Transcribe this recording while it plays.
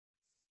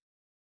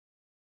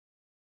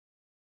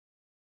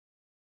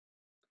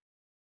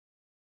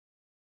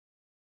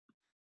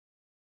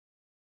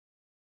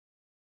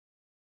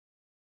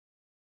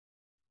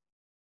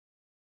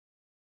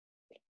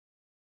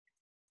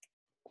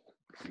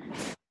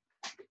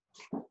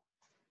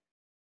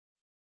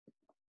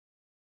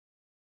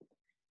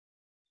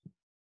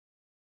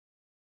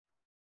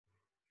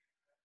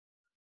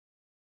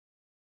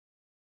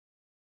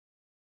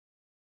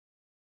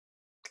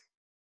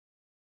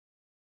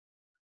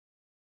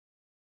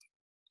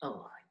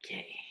Oh,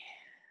 okay.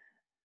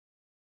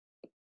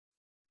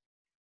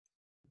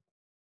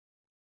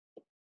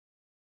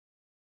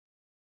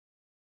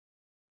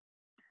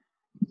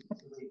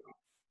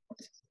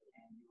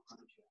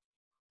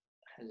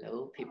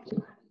 Hello,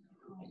 people.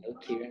 Hello,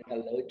 Kieran.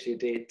 Hello,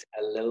 Judith.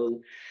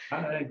 Hello,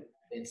 hi.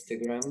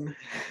 Instagram.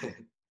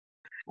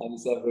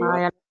 How's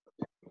everyone?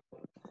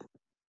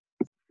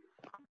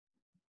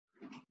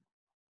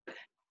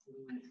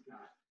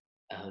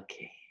 Hi.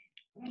 Okay.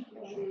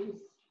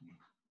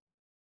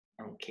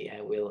 Okay,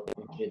 I will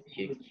unmute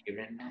you,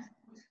 Kieran,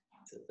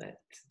 so that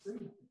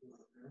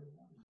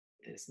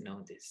there's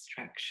no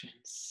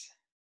distractions.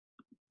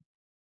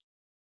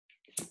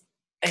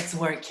 It's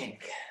working.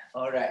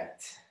 All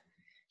right.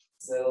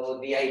 So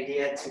the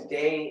idea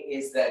today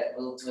is that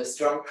we'll do a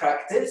strong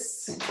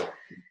practice.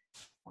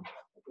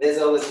 There's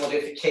always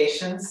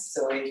modifications,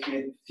 so if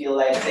you feel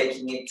like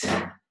taking it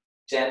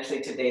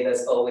gently today,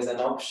 there's always an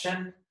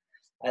option.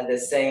 At the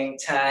same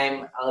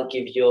time, I'll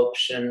give you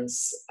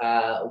options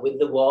with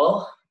the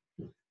wall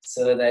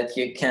so that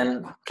you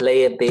can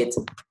play a bit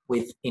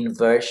with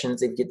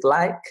inversions if you'd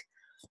like.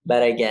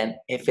 But again,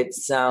 if it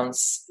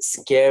sounds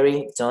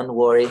scary, don't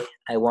worry.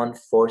 I won't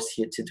force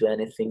you to do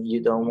anything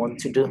you don't want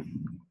to do.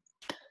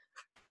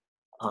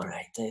 All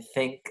right, I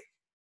think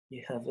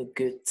you have a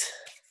good...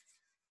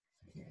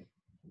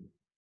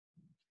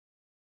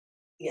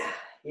 Yeah,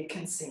 you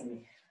can see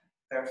me.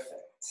 Perfect.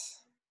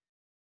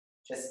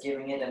 Just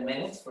giving it a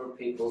minute for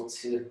people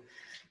to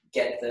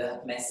get the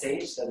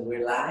message that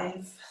we're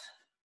live.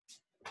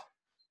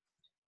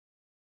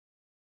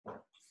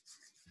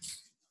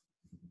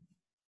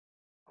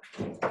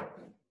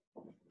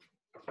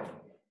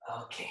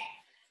 Okay.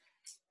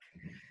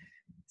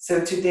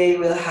 So today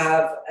we'll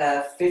have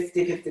a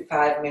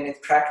 50-55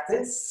 minute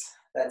practice.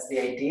 That's the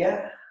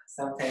idea.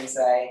 Sometimes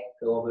I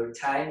go over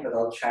time, but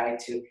I'll try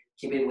to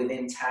keep it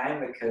within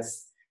time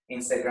because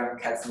Instagram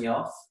cuts me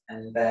off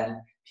and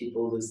then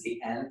people lose the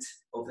end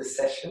of the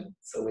session.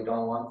 So we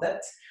don't want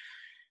that.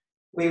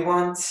 We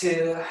want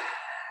to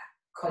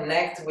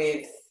connect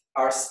with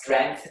our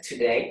strength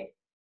today.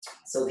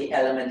 So the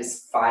element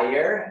is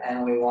fire,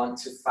 and we want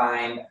to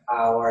find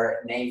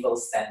our navel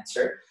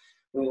center.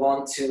 We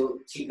want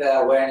to keep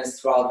that awareness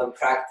throughout the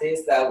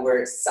practice that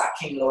we're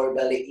sucking lower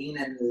belly in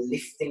and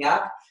lifting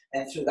up.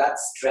 And through that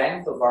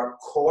strength of our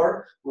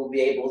core, we'll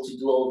be able to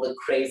do all the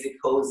crazy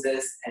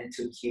poses and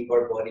to keep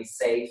our body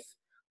safe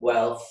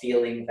while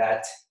feeling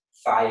that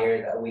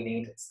fire that we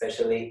need,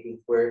 especially if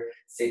we're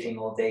sitting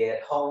all day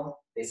at home.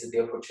 This is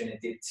the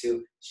opportunity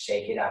to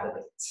shake it up a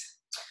bit.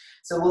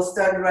 So we'll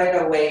start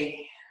right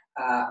away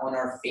on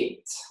our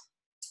feet.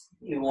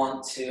 You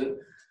want to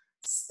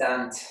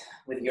stand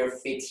with your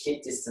feet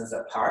hip distance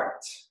apart.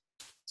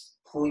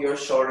 Pull your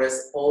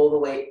shoulders all the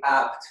way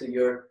up to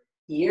your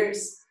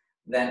ears,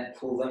 then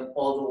pull them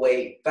all the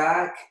way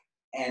back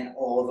and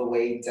all the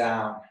way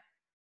down.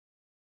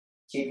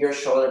 Keep your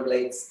shoulder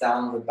blades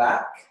down the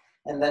back,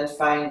 and then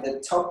find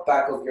the top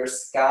back of your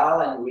skull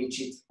and reach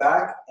it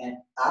back and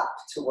up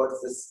towards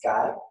the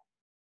sky.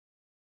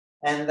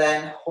 And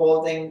then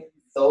holding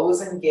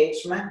those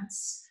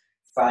engagements,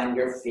 find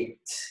your feet.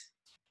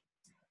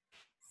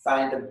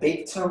 Find the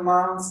big toe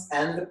mounts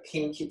and the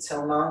pinky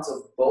toe mounts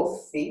of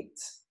both feet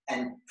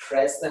and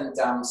press them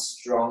down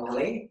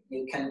strongly.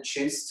 You can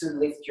choose to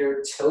lift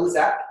your toes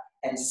up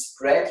and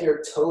spread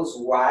your toes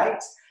wide,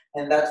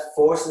 and that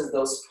forces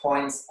those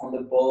points on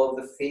the ball of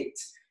the feet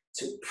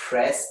to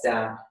press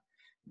down.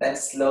 Then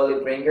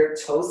slowly bring your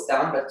toes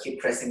down, but keep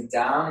pressing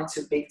down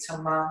into big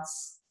toe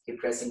mounts. Keep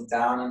pressing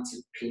down into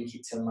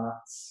pinky toe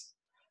mounts.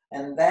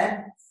 And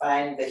then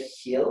find the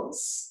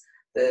heels,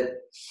 the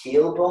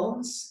heel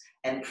bones,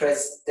 and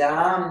press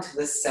down to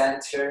the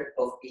center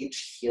of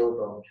each heel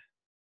bone.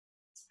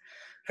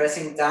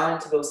 Pressing down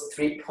to those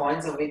 3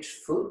 points of each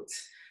foot,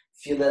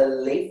 feel a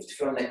lift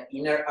from the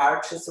inner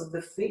arches of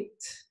the feet.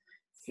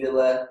 Feel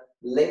a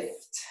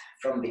lift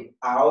from the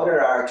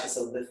outer arches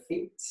of the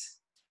feet.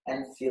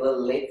 And feel a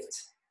lift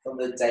from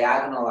the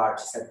diagonal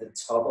arches at the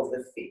top of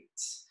the feet.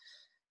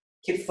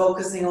 Keep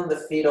focusing on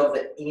the feet of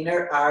the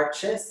inner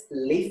arches,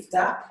 lift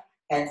up,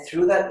 and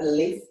through that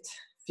lift,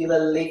 feel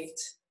a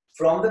lift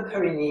from the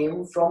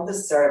perineum, from the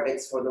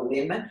cervix for the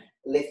women,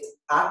 lift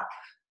up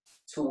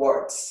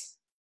towards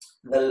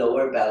the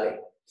lower belly.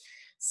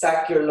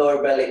 Suck your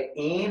lower belly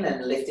in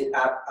and lift it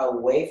up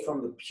away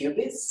from the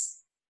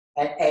pubis.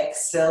 And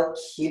exhale,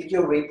 keep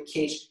your rib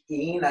cage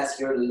in as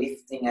you're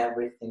lifting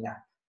everything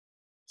up.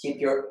 Keep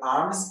your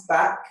arms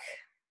back,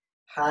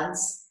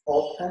 hands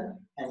open,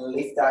 and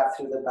lift up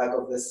through the back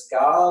of the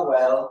skull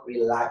while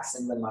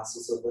relaxing the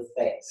muscles of the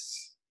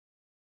face.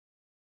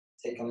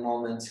 Take a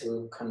moment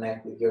to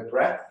connect with your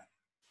breath,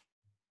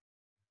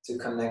 to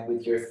connect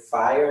with your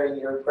fire in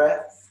your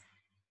breath,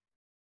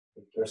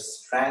 with your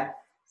strength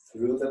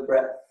through the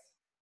breath.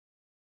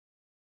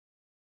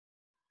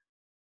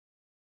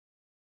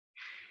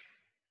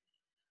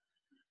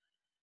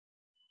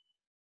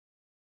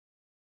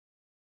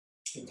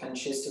 You can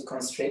choose to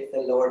constrict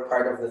the lower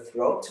part of the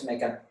throat to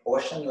make an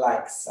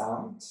ocean-like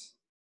sound.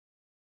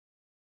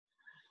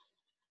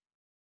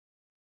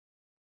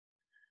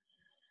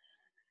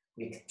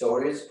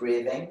 Victorious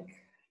breathing,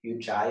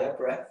 Ujjayi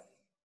breath,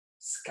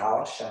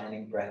 skull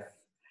shining breath.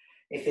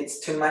 If it's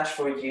too much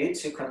for you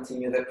to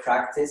continue the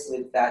practice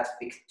with that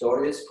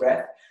victorious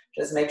breath,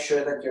 just make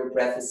sure that your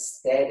breath is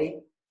steady,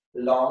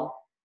 long,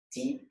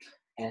 deep,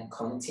 and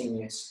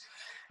continuous.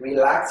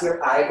 Relax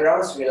your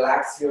eyebrows,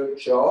 relax your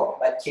jaw,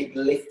 but keep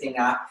lifting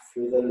up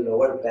through the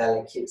lower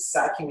belly. Keep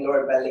sucking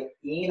lower belly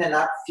in and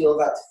up, feel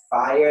that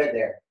fire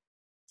there.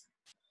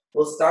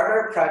 We'll start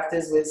our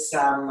practice with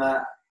some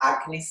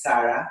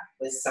Agnisara,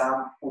 with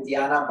some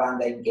Uddiyana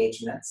Bandha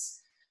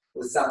engagements,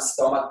 with some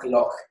stomach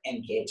lock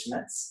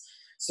engagements.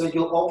 So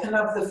you'll open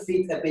up the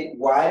feet a bit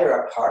wider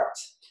apart.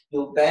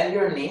 You'll bend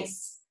your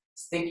knees,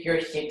 stick your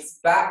hips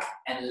back,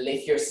 and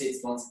lift your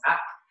sit bones up.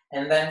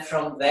 And then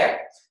from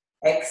there,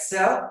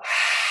 exhale,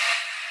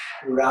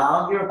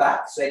 round your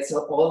back. So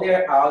exhale all the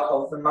air out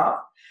of the mouth.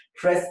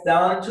 Press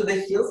down to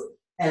the heels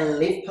and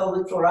lift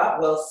pelvic floor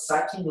up while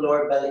sucking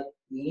lower belly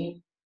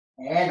in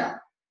and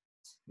up.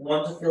 You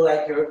want to feel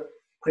like you're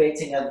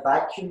creating a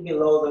vacuum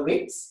below the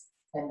ribs.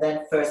 And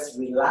then first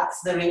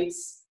relax the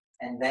ribs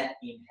and then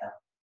inhale.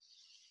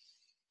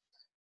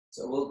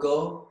 So we'll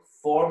go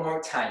 4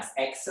 more times.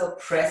 Exhale,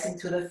 press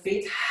into the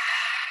feet.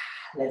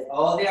 Let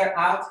all the air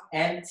out,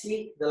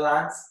 empty the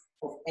lungs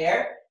of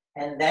air.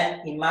 And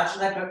then imagine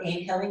that you're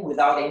inhaling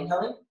without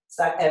inhaling.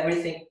 Suck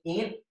everything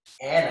in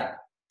and out.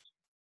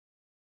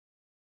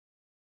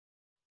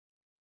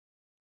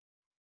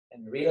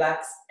 And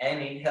relax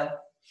and inhale.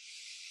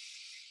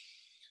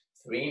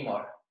 3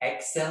 more.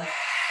 Exhale.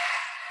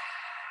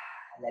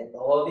 Let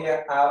all the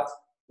air out.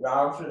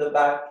 Round through the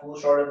back. Pull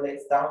shoulder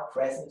blades down.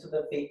 Press into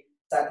the feet.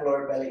 Suck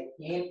lower belly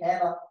in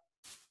and out.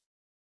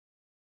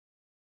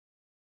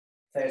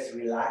 First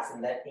relax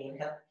and then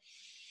inhale.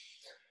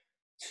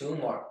 2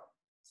 more.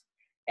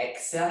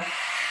 Exhale.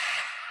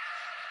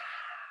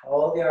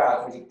 All the air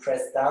out. Really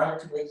press down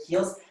into the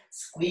heels.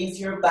 Squeeze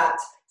your butt.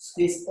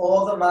 Squeeze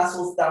all the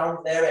muscles down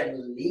there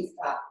and lift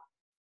up.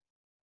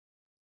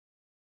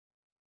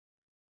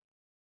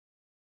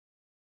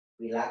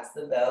 Relax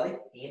the belly.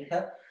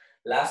 Inhale.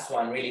 Last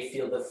one. Really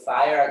feel the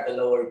fire at the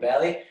lower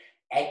belly.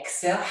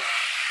 Exhale.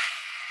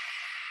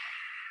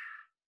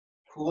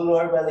 Pull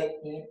lower belly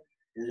in.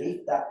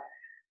 Lift up.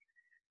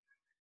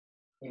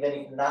 Even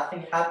if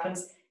nothing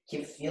happens,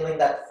 keep feeling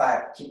that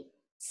fire. Keep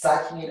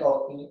sucking it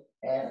all in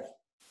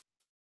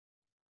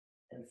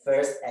and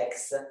first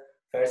exhale,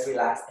 first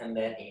relax and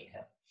then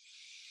inhale.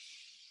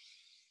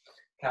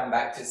 Come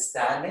back to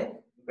standing.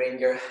 Bring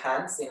your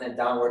hands in a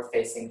downward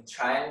facing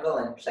triangle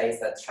and place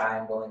that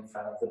triangle in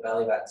front of the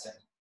belly button.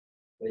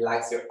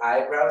 Relax your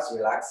eyebrows,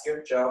 relax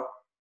your jaw.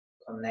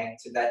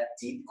 Connect to that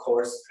deep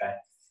core strength.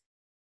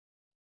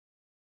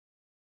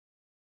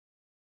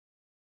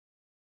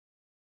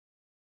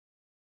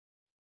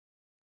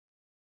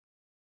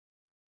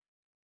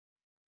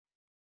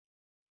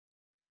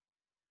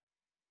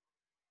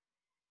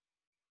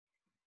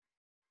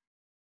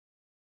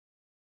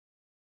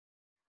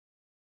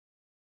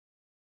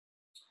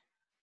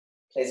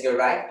 Place your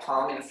right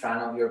palm in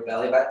front of your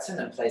belly button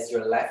and place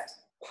your left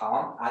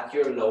palm at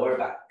your lower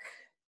back.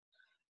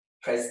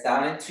 Press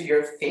down into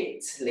your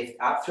feet, lift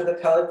up through the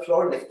pelvic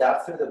floor, lift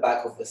up through the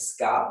back of the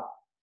skull.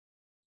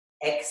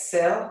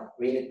 Exhale,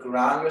 really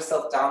ground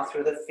yourself down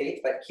through the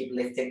feet, but keep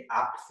lifting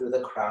up through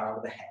the crown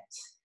of the head.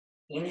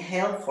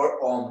 Inhale for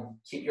Om.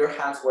 Keep your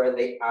hands where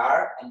they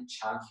are and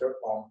chant your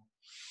Om.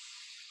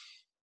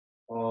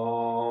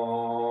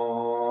 Om.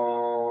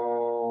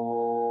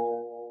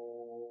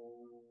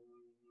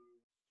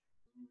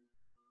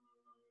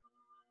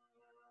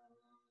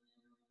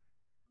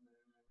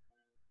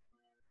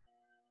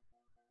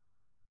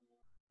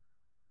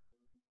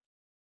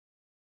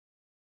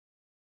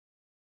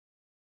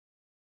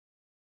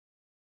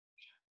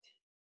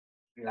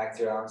 Relax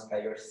your arms by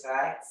your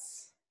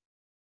sides.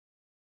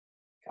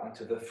 Come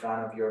to the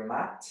front of your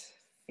mat,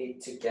 feet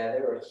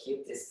together or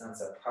hip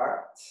distance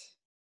apart.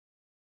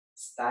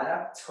 Stand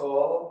up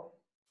tall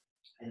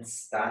and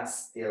stand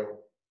still.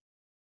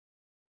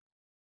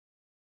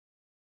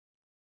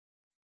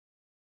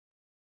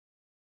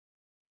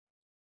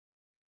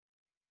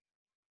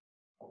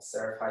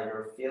 Observe how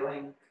you're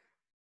feeling.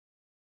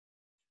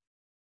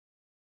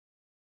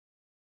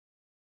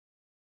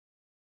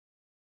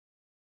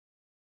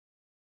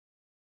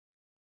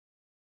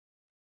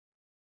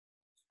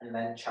 And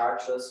then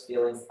charge those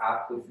feelings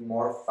up with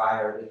more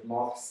fire, with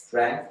more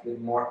strength, with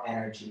more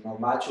energy. No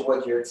matter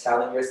what you're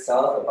telling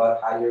yourself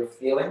about how you're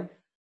feeling,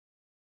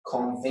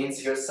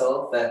 convince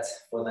yourself that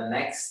for the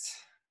next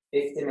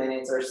 50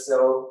 minutes or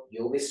so,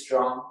 you'll be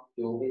strong,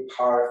 you'll be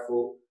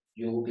powerful,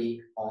 you'll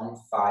be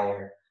on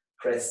fire.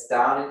 Press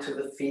down into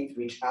the feet,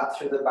 reach up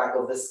through the back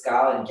of the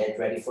skull and get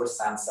ready for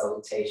sun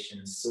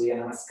salutation. Surya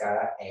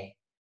Namaskara A.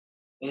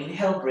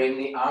 Inhale, bring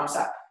the arms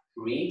up,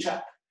 reach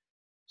up,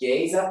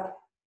 gaze up,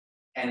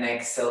 and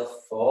exhale,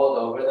 fold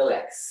over the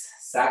legs.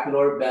 Suck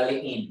lower belly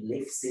in,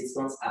 lift sit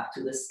bones up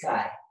to the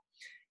sky.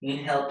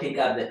 Inhale, pick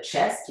up the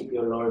chest, keep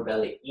your lower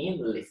belly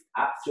in, lift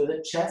up through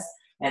the chest,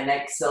 and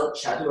exhale,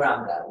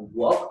 chaturanga.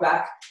 Walk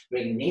back,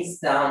 bring knees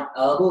down,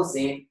 elbows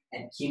in,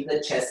 and keep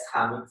the chest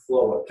coming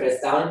forward.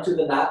 Press down into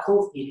the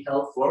knuckles,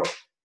 inhale for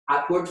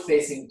upward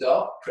facing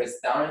dog. Press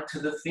down into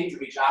the feet,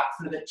 reach up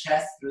through the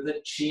chest, through the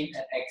chin,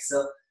 and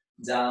exhale,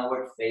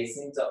 downward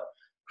facing dog.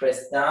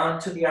 Press down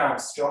to the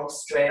arms, strong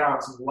straight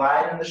arms,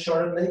 widen the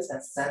shoulder blades,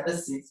 and send the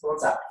sit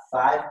bones up.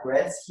 5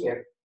 breaths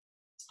here.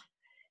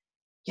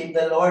 Keep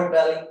the lower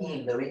belly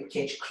in, the rib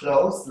cage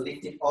closed,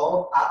 lift it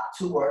all up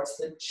towards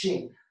the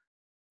chin.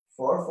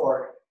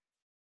 4.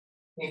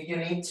 If you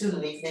need to,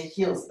 lift the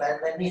heels, bend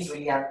the knees,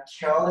 really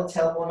curl the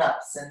tailbone up,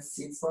 send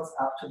sit bones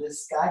up to the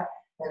sky,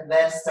 and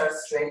then start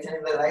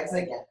straightening the legs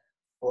again.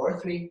 4,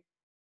 3.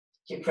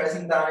 Keep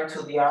pressing down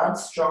into the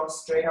arms, strong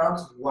straight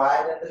arms,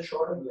 widen the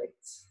shoulder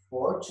blades.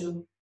 4,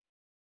 2.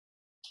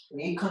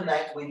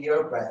 Reconnect with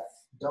your breath.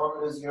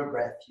 Don't lose your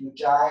breath.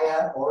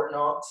 Ujjayi or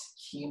not,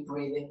 keep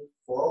breathing.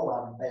 4,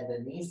 1. Bend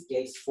the knees,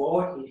 gaze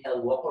forward.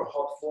 Inhale, walk or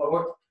hop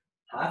forward.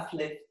 Half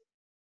lift.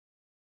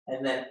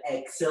 And then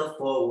exhale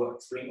forward.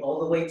 Bring all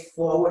the weight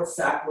forward,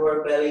 sack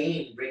lower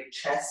belly in. Bring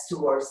chest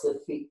towards the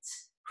feet.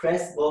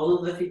 Press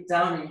both of the feet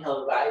down.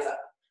 Inhale, rise up.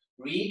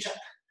 Reach up.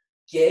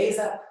 Gaze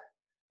up.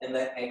 And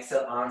then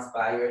exhale, arms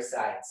by your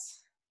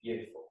sides.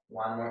 Beautiful.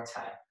 One more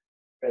time.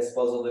 Press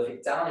both of the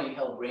feet down.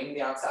 Inhale, bring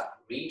the arms up.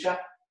 Reach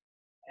up.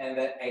 And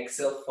then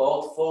exhale,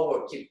 fold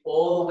forward. Keep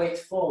all the weight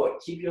forward.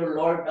 Keep your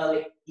lower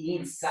belly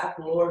in. Sack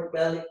lower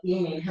belly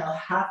in. Inhale,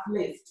 half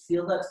lift.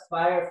 Feel that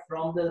fire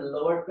from the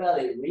lower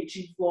belly.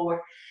 Reaching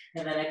forward.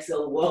 And then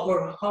exhale, walk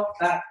or hop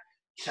back.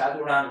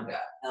 Chaturanga.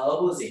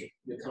 Elbows in.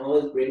 You can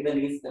always bring the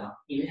knees down.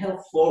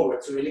 Inhale forward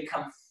to really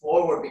come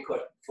forward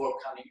before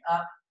coming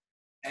up.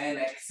 And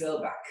exhale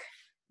back.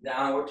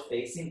 Downward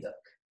facing dog.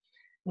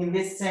 In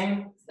this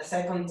the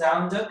second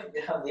down dog,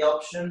 you have the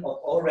option of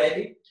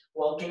already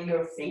walking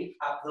your feet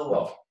up the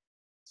wall.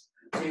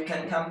 So you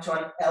can come to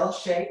an L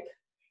shape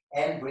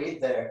and breathe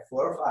there.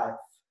 4, 5.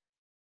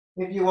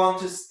 If you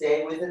want to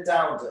stay with the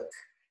down dog,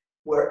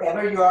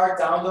 wherever you are,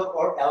 down dog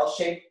or L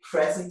shape,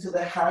 press into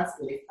the hands,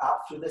 lift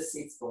up through the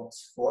sit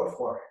bones. 4,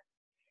 4.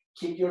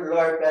 Keep your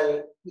lower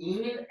belly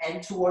in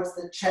and towards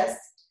the chest.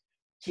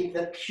 Keep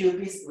the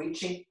pubis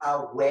reaching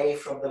away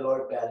from the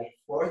lower belly.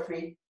 4,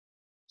 3.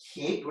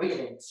 Keep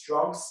breathing.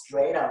 Strong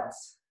straight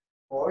arms.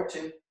 4,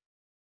 2.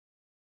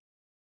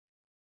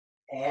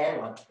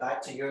 And 1.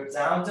 Back to your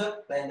down dog.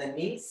 Bend the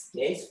knees,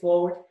 gaze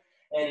forward,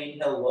 and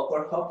inhale, walk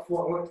or hop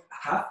forward.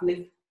 Half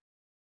lift.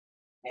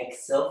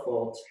 Exhale,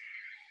 fold.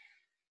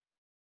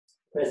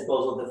 Press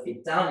both of the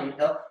feet down.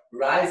 Inhale,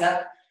 rise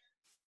up,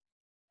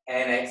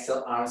 and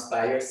exhale, arms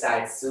by your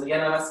side. Surya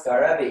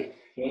Namaskara B.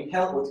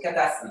 Inhale,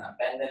 Utkatasana.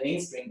 Bend the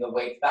knees, bring the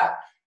weight back,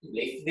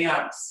 lift the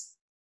arms.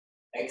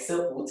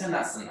 Exhale,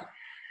 Uttanasana.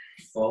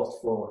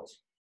 Fold forward.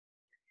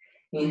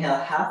 Inhale,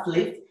 half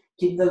lift.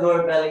 Keep the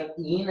lower belly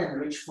in and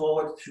reach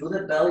forward through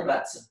the belly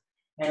button.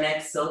 And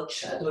exhale,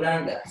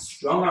 Chaturanga.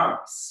 Strong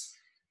arms.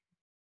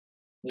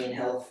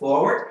 Inhale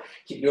forward.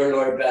 Keep your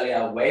lower belly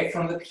away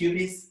from the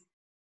pubis.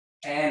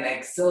 And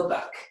exhale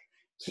back.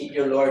 Keep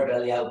your lower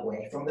belly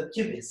away from the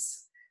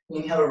pubis.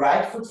 Inhale,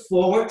 right foot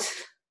forward.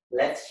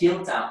 Left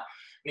heel down.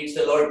 Reach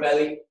the lower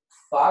belly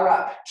far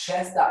up.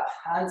 Chest up.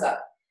 Hands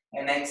up.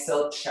 And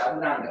exhale,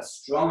 Chaturanga.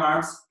 Strong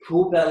arms.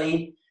 Pull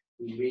belly.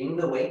 Bring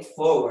the weight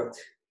forward.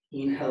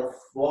 Inhale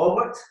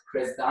forward.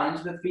 Press down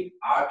into the feet.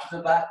 Arch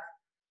the back.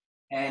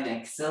 And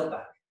exhale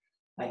back.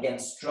 Again,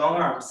 strong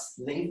arms.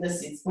 Lift the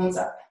sit bones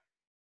up.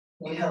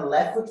 Inhale,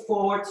 left foot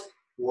forward.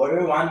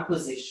 Warrior 1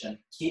 position.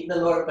 Keep the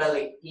lower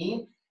belly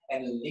in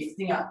and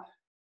lifting up.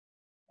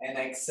 And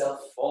exhale,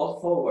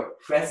 fold forward.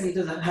 Press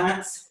into the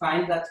hands.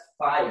 Find that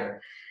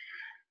fire.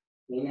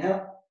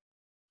 Inhale.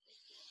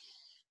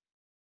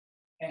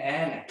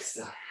 And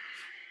exhale.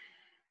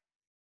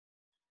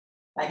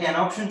 Again,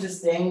 option to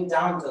staying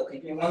down dog.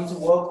 If you want to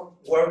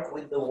work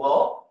with the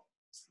wall,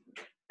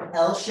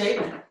 L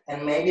shape,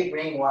 and maybe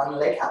bring one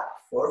leg up.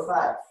 4,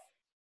 5.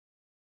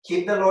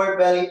 Keep the lower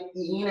belly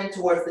in and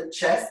towards the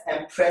chest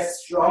and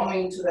press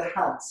strongly into the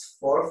hands.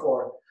 4,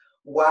 4.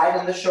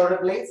 Widen the shoulder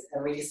blades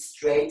and really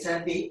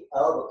straighten the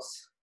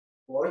elbows.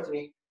 4,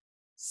 3.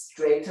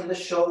 Straighten the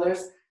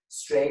shoulders,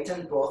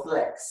 straighten both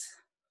legs.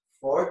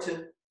 4,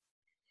 2.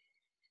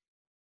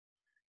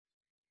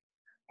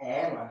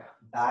 And 1.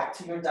 Back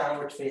to your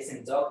downward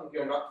facing dog. If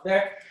you're not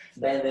there,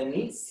 bend the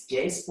knees,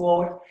 gaze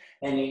forward,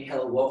 and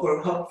inhale, walk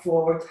or hop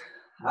forward,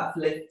 half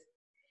lift,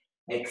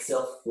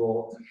 exhale,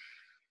 fold.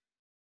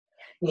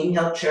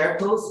 Inhale, chair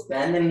pose,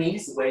 bend the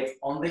knees, weight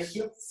on the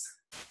heels.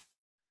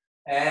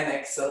 And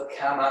exhale,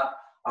 come up,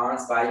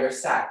 arms by your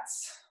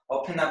sides.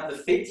 Open up the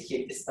feet,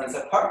 hip distance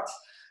apart.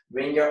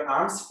 Bring your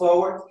arms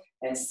forward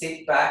and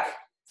sit back,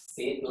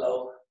 sit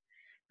low.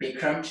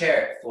 Bikram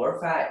chair, 4,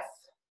 5.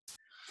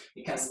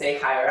 You can stay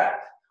higher up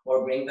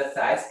or bring the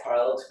thighs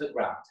parallel to the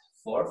ground.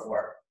 4,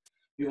 4.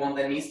 You want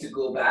the knees to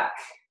go back,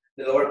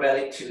 the lower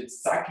belly to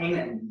suck in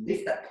and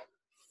lift up.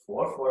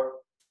 4, 4.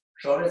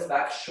 Shoulders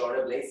back,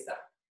 shoulder blades down.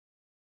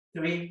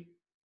 3,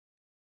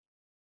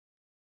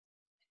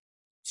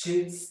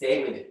 2,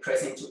 stay with it,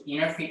 press into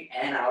inner feet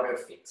and outer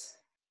feet.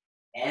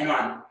 And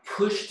 1,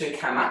 push to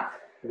come up,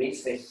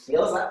 reach the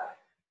heels up,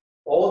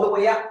 all the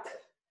way up.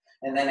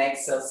 And then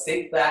exhale,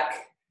 sit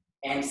back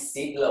and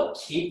sit low.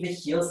 Keep the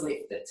heels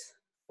lifted.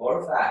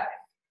 4, 5.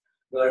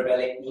 Lower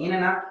belly in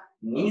and up,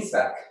 knees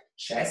back,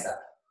 chest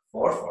up.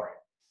 4, 4.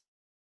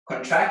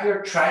 Contract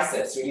your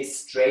triceps, really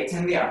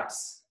straighten the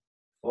arms.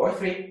 4,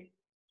 3.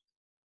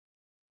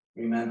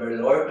 Remember,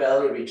 lower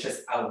belly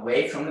reaches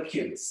away from the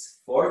pubis.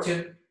 4,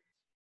 2.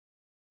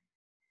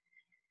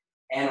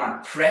 And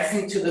 1, press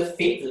into the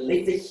feet,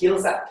 lift the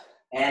heels up.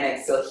 And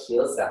exhale,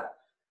 heels up.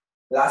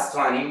 Last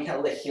one,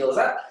 inhale the heels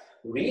up,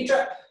 reach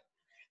up.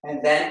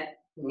 And then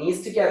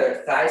knees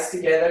together, thighs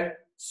together,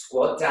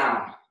 squat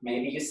down.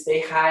 Maybe you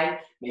stay high,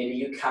 maybe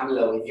you come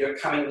low. If you're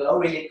coming low,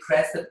 really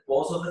press the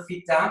balls of the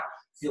feet down.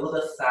 Feel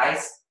the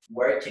thighs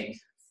working.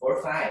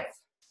 4, 5.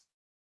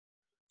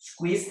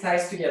 Squeeze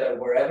thighs together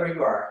wherever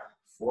you are.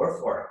 4,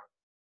 4.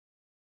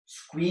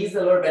 Squeeze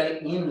the lower belly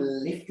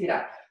in, lift it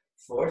up.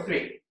 4,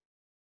 3.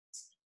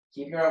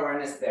 Keep your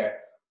awareness there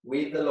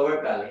with the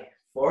lower belly.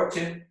 4,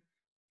 2.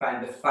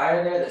 Find the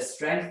fire there, the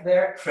strength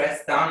there.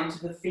 Press down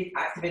into the feet,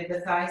 activate the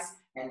thighs,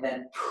 and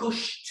then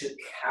push to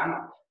come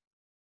up.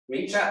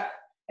 Reach up.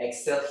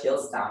 Exhale,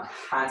 heels down.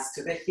 Hands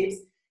to the hips.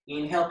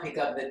 Inhale, pick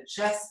up the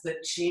chest, the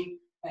chin,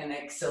 and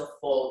exhale,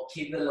 fold.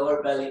 Keep the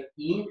lower belly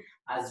in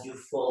as you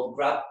fold.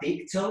 Grab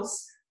big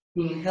toes.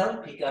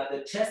 Inhale, pick up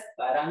the chest,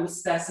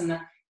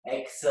 Parangustasana.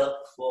 Exhale,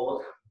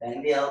 fold.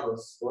 Bend the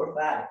elbows. 4,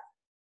 5.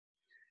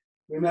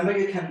 Remember,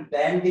 you can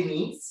bend the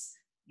knees.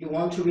 You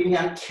want to really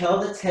uncurl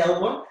the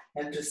tailbone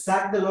and to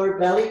suck the lower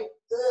belly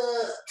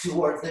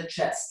towards the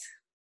chest.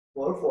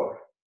 4, 4.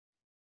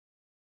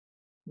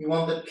 You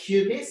want the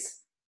pubis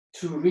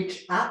to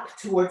reach up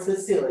towards the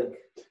ceiling.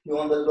 You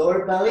want the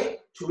lower belly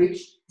to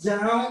reach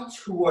down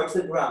towards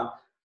the ground.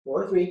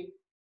 4, 3.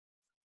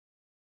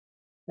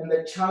 And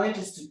the challenge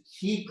is to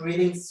keep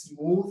breathing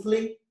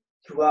smoothly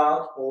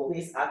throughout all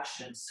these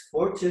actions.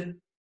 4, 2.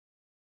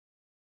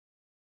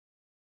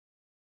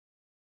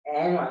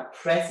 And 1,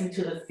 press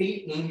into the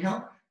feet,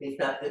 inhale,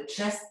 lift up the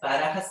chest,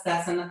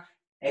 Parahastasana,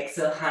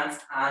 exhale, hands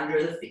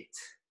under the feet.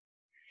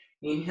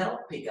 Inhale,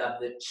 pick up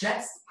the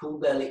chest, pull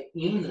belly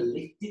in,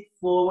 lift it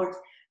forward,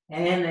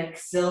 and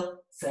exhale,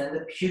 send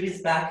the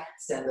pubis back,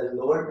 send the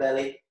lower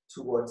belly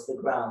towards the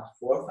ground.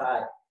 4,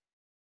 5.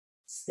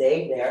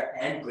 Stay there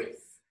and breathe.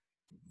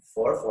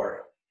 4,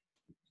 4.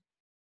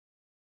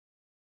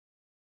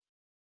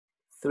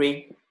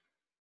 3,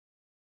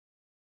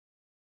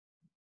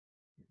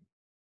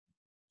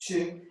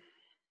 2,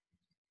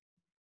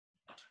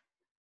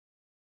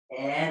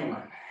 and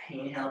 1.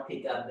 Inhale,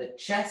 pick up the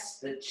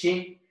chest, the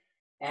chin,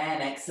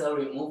 and exhale,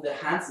 remove the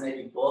hands,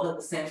 maybe both at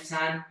the same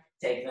time.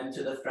 Take them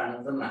to the front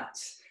of the mat.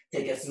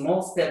 Take a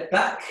small step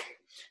back,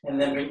 and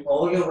then bring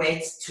all your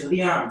weight to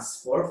the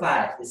arms. 4,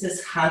 5. This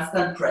is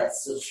handstand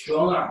press, so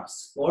strong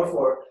arms. 4,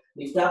 4.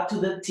 Lift up to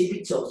the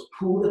tippy toes,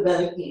 pull the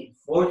belly in.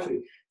 4,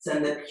 3.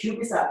 Send the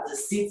pubis up, the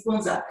sit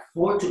bones up.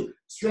 4, 2.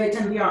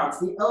 Straighten the arms,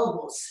 the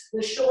elbows,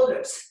 the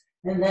shoulders.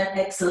 And then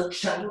exhale,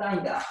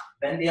 chaturanga.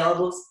 Bend the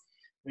elbows,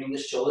 bring the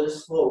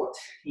shoulders forward.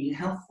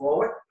 Inhale,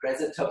 forward, press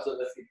the tops of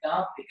the feet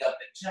down, pick up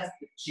the chest,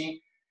 the chin,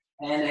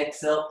 and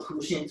exhale,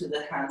 push into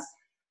the hands,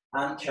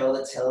 and curl the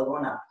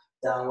tailbone up,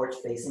 downward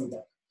facing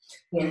dog.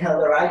 Inhale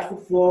the right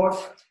foot forward,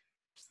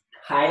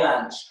 high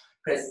lunge.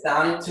 Press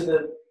down into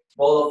the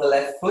ball of the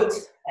left foot,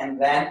 and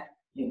then,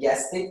 you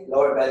guessed it,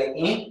 lower belly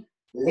in,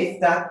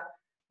 lift up,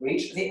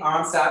 reach the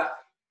arms up,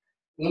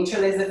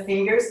 interlace the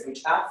fingers,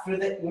 reach up through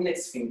the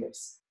index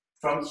fingers.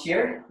 From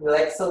here, we'll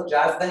exhale,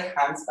 just the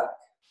hands back.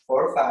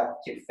 4, 5,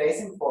 keep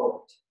facing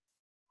forward.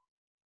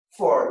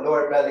 4,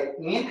 lower belly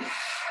in,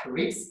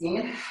 ribs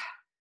in,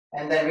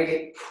 and then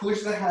really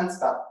push the hands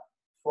back.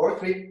 4,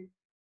 3.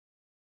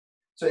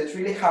 So it's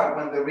really hard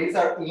when the ribs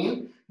are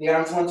in, the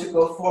arms want to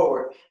go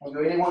forward, and you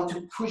really want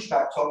to push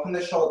back to open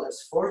the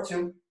shoulders. 4,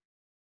 2.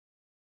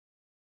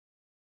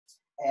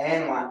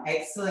 And 1,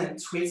 exhale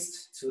and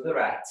twist to the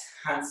right.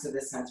 Hands to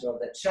the center of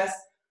the chest,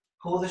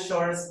 pull the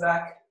shoulders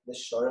back, the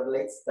shoulder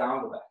blades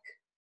down the back.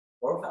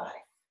 4, 5.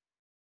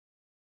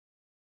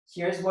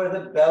 Here's where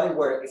the belly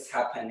work is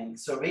happening.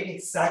 So really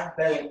suck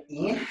belly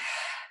in,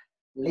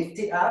 lift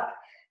it up,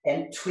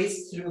 and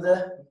twist through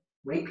the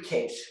rib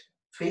cage.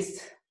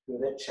 Twist through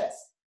the chest.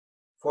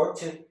 4,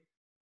 2.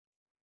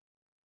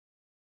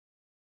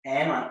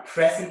 And 1,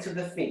 press into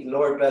the feet.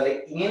 Lower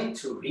belly in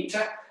to reach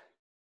up.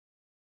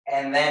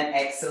 And then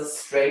exhale,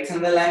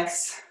 straighten the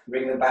legs.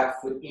 Bring the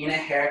back foot in a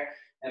hair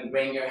and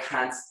bring your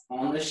hands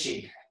on the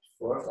shin.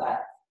 4, 5.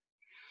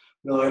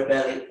 Lower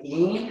belly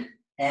in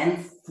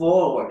and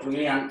forward.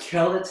 Really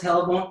uncurl the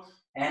tailbone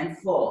and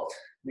fold.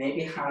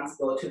 Maybe hands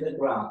go to the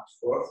ground.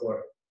 4,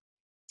 4.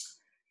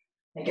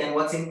 Again,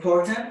 what's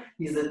important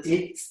is the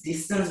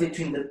distance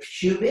between the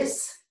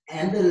pubis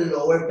and the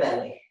lower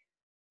belly.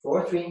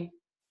 4, 3.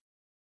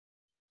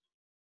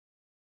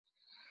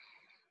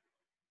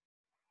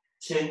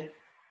 2.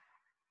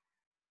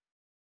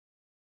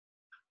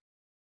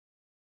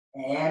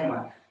 And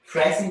 1.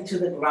 Press into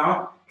the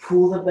ground,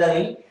 pull the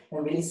belly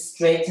and really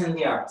straighten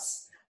the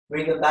arms.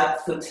 Bring the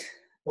back foot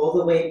all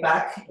the way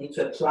back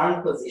into a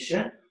plank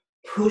position.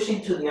 Push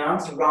into the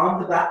arms,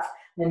 round the back,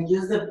 and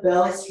use the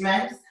belly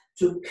strength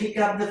to pick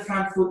up the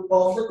front foot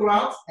off the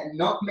ground and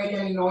not make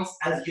any noise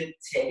as you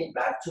take it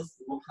back to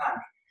full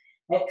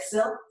plank.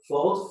 Exhale,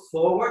 fold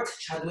forward,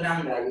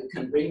 chaturanga. You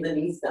can bring the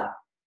knees down.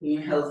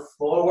 Inhale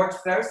forward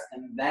first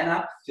and then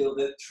up. Feel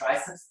the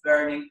triceps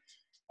burning.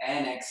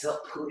 And exhale,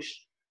 push.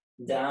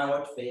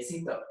 Downward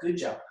facing dog. Good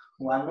job.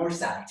 One more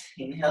side.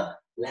 Inhale,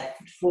 left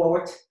foot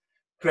forward.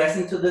 Press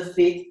into the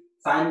feet.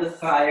 Find the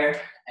fire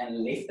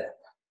and lift up.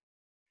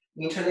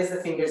 Interlace the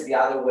fingers the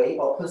other way.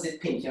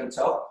 Opposite pinky on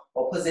top.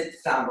 Opposite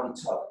thumb on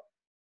top.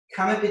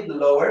 Come a bit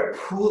lower.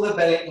 Pull the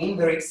belly in,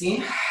 the ribs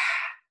in.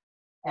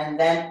 And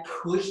then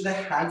push the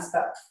hands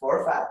back.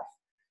 4, 5.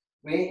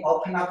 Really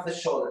open up the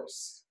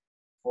shoulders.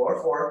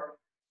 4, 4.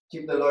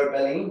 Keep the lower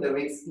belly in, the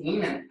ribs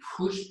in, and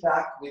push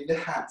back with the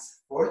hands.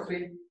 4,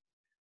 3.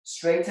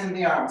 Straighten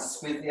the arms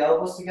with the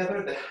elbows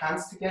together, the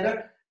hands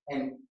together,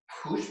 and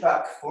push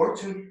back. 4,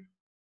 2.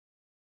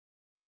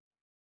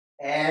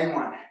 And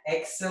 1.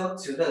 Exhale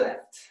to the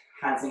left.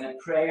 Hands in a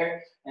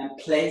prayer, and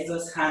place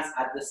those hands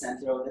at the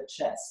center of the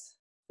chest.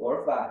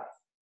 4, 5.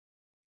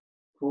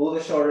 Pull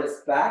the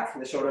shoulders back,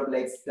 the shoulder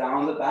blades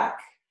down the back,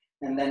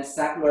 and then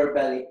sack lower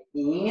belly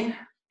in,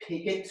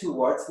 pick it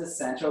towards the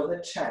center of the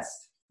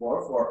chest.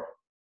 4, 4.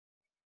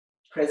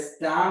 Press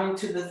down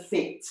into the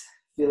feet.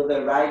 Feel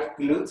the right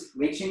glute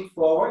reaching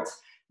forward,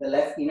 the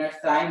left inner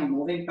thigh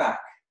moving back.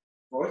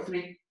 4,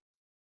 3.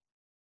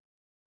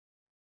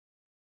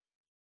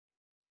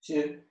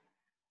 2.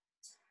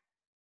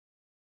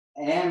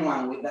 And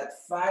 1. With that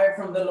fire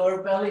from the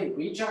lower belly,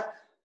 reach up.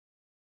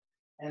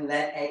 And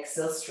then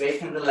exhale,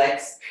 straighten the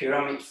legs,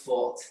 pyramid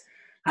fold.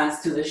 Hands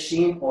to the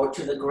shin or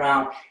to the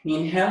ground.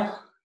 Inhale,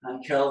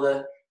 and curl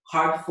the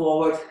heart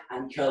forward,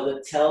 and curl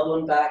the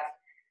tailbone back.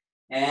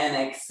 And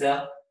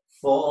exhale,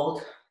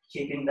 fold,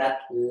 keeping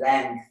that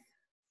length.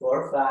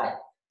 4, 5.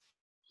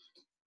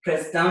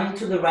 Press down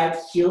into the right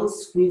heel,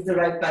 squeeze the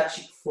right butt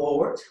cheek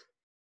forward.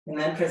 And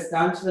then press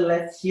down to the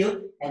left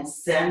heel and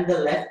send the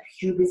left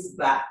pubis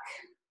back.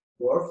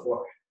 4,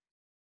 4.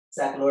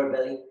 Sack lower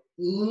belly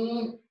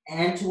in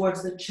and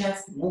towards the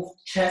chest. Move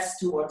chest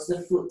towards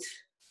the foot.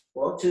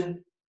 4,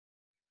 2.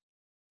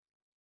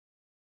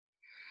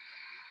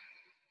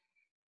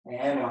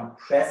 And 1.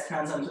 Press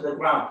hands onto the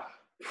ground.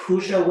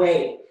 Push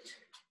away.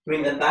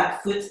 Bring the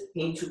back foot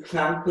into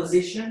plank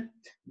position.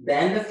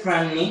 Bend the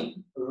front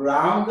knee,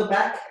 round the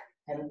back,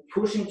 and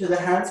push into the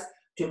hands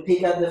to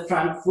pick up the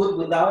front foot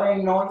without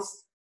any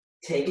noise.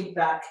 Take it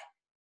back.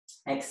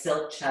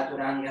 Exhale,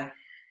 chaturanga.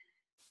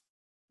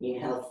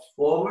 Inhale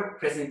forward,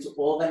 press into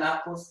all the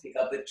knuckles, pick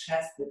up the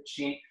chest, the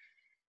chin,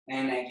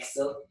 and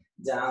exhale,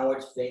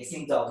 downward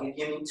facing dog. If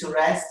you need to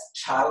rest,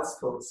 child's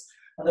pose.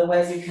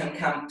 Otherwise, you can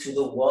come to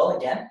the wall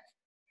again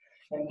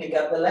and pick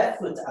up the left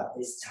foot up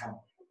this time.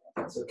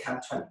 So come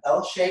to an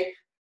L shape,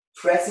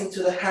 press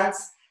into the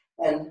hands,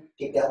 and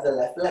pick up the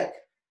left leg.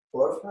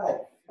 4,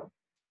 5.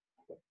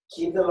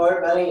 Keep the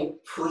lower belly in,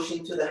 push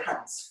into the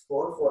hands.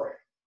 4, 4.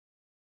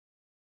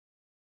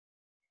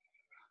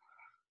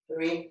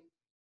 3,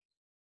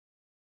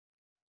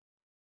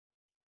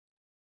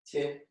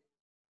 2,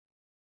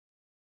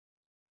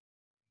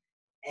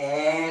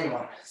 and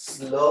 1.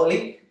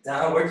 Slowly,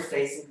 downward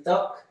facing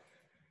dog.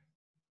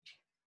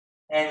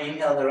 And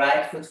inhale the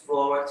right foot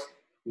forward,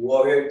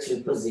 warrior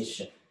 2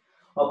 position.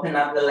 Open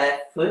up the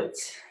left foot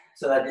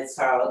so that it's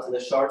parallel to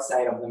the short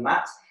side of the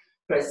mat.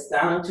 Press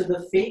down to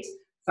the feet,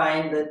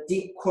 find the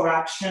deep core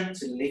action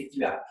to lift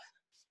you up.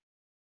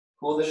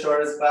 Pull the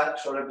shoulders back,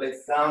 shoulder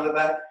blades down the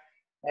back,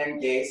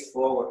 and gaze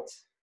forward.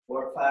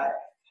 4, 5.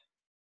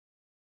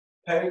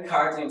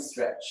 Pericardium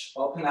stretch.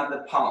 Open up the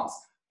palms.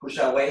 Push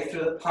away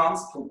through the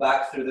palms, pull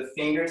back through the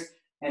fingers,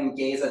 and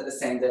gaze at the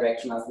same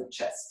direction as the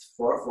chest.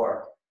 4,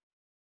 4.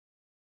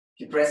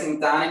 Keep pressing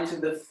down into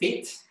the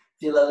feet.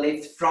 Feel a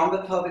lift from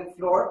the pelvic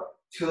floor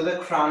to the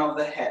crown of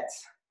the head.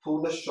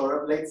 Pull the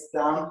shoulder blades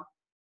down.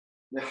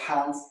 The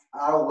hands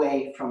are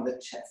away from the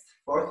chest.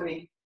 4,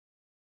 3.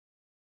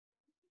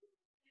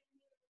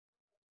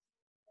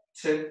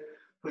 2.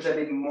 Push a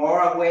bit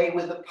more away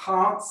with the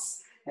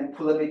palms and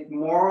pull a bit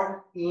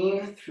more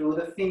in through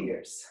the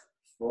fingers.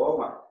 4,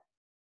 1.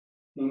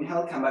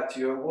 Inhale, come back to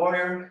your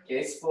warrior,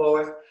 gaze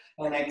forward,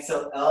 and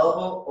exhale,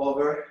 elbow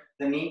over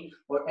the knee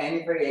or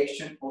any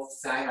variation of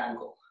side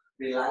angle.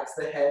 Relax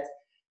the head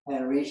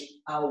and reach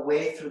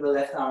away through the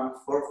left arm.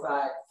 4,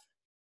 5.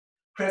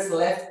 Press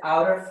left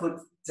outer foot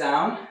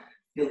down.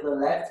 Feel the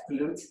left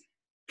glute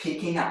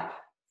picking up.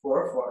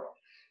 4, 4.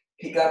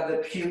 Pick up the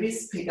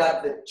pubis, pick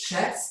up the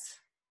chest,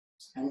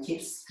 and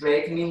keep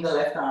straightening the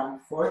left arm.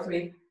 4,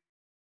 3.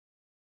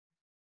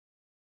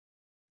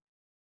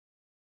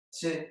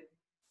 2.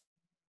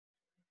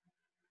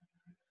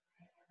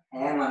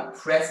 And 1.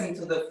 Pressing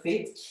to the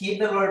feet. Keep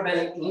the lower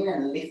belly in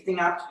and lifting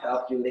up to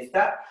help you lift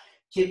up.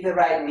 Keep the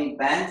right knee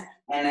bent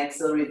and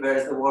exhale,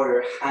 reverse the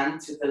warrior.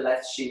 Hand to the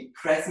left shin.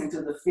 Press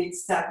into the feet,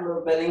 stack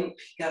lower belly in,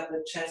 pick up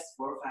the chest.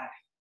 4, 5.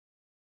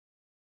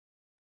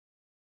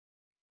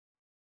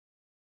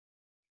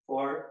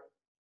 4,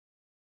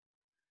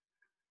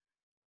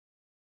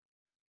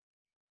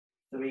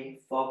 3,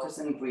 focus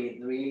and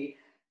breathe. Really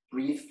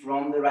breathe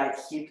from the right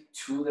hip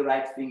to the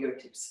right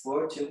fingertips.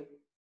 4, 2.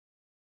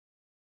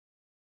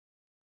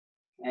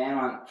 And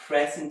 1,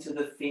 press into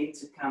the feet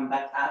to come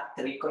back up.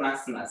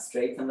 Trikonasana,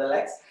 straighten the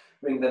legs.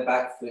 Bring the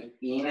back foot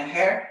in a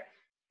hair.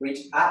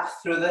 Reach up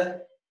through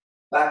the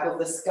back of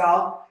the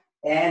skull.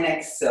 And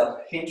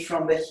exhale, hinge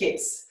from the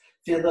hips.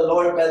 Feel the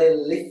lower belly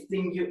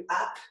lifting you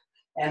up.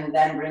 And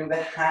then bring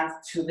the hand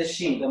to the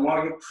shin. The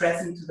more you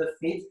press into the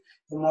feet,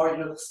 the more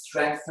you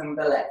strengthen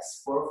the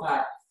legs. 4,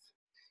 5.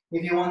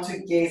 If you want to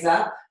gaze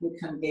up, you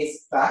can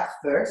gaze back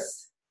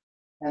first.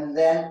 And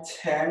then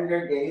turn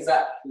your gaze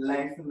up,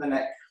 lengthen the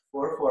neck.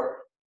 4, 4.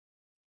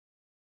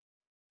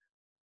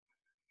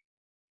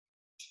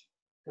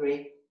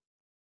 3.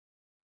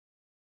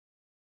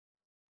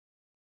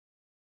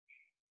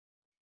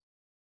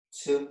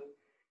 2.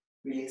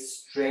 Really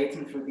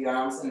straighten through the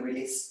arms and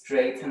really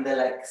straighten the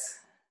legs.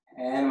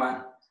 And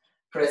 1.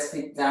 Press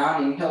feet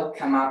down, inhale,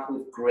 come up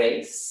with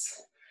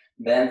grace.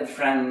 Bend the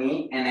front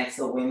knee and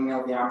exhale,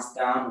 windmill the arms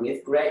down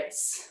with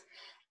grace.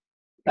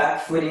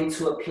 Back foot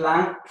into a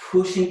plank,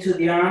 push into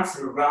the arms,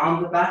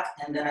 around the back,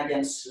 and then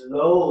again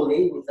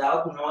slowly,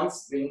 without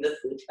noise, bring the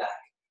foot back.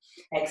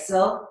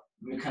 Exhale,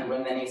 you can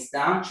bring the knees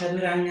down,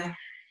 chaturanga.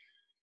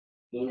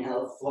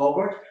 Inhale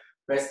forward,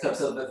 press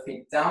tops of the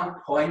feet down,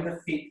 point the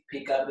feet,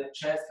 pick up the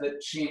chest, the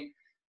chin,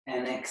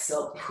 and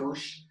exhale,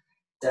 push,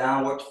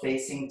 downward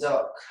facing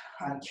dog.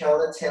 Uncurl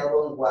the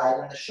tailbone,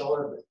 widen the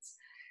shoulder blades.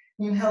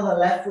 Inhale the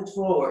left foot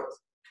forward.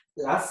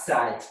 Last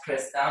side,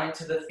 press down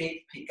into the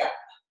feet, pick up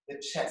the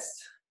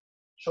chest.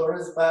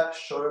 Shoulders back,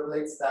 shoulder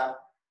blades down.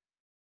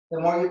 The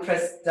more you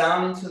press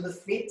down into the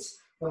feet,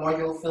 the more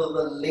you'll feel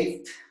the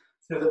lift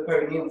through the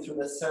perineum, through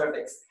the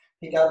cervix.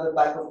 Pick out the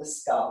back of the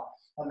skull.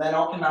 And then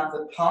open up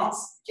the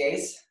palms,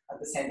 gaze at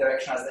the same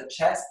direction as the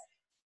chest.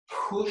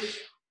 Push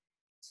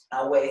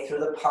away through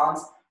the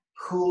palms,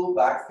 pull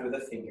back through the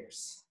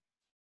fingers.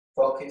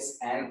 Focus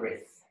and breathe.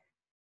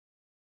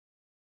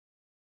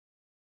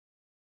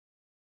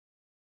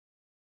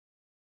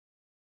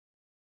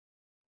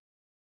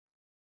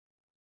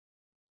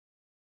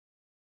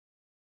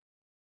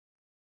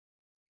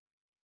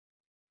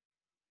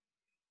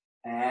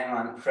 And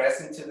 1, press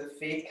into the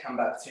feet, come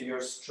back to your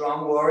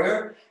strong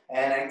warrior,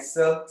 and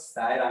exhale,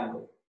 side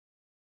angle.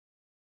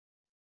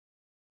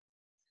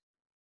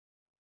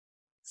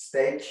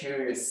 Stay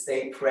curious,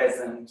 stay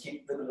present,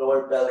 keep the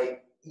lower belly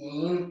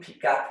in,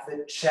 pick up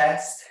the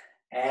chest,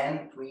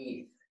 and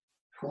breathe.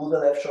 Pull the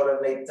left shoulder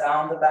blade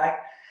down the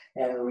back,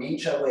 and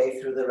reach away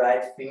through the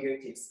right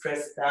fingertips.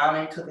 Press down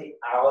into the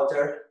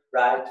outer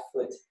right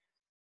foot.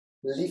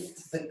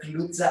 Lift the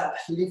glutes up,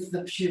 lift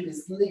the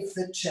pubis, lift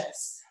the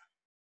chest.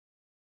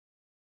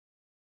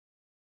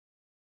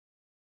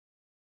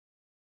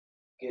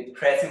 Good,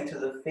 press into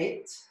the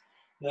feet.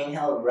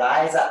 Inhale,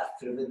 rise up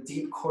through the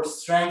deep core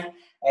strength.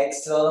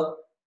 Exhale,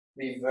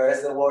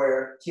 reverse the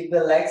warrior. Keep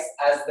the legs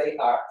as they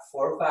are.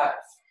 4, 5.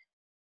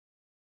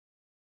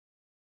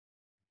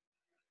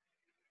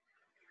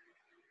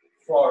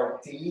 4,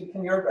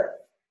 deepen your breath.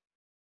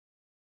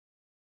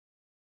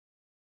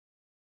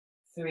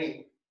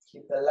 3,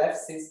 keep the left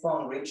sit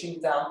bone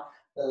reaching down,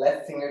 the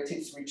left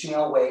fingertips reaching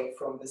away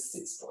from the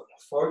sit bone.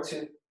 4,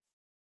 2.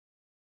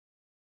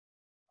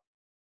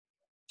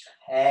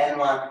 And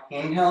 1,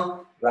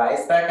 inhale,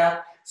 rise back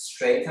up,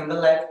 straighten the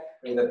leg,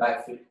 bring the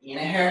back foot in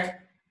a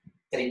hair,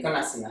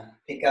 Trikonasana.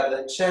 Pick up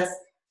the chest,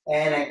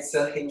 and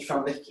exhale, hinge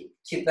from the hip.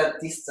 Keep that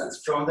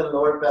distance from the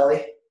lower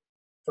belly,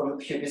 from the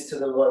pubis to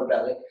the lower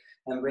belly,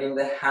 and bring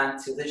the hand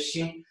to the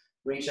shin,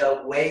 reach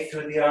out way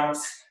through the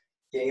arms,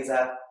 gaze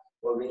up,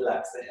 or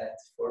relax the head.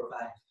 4,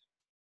 5.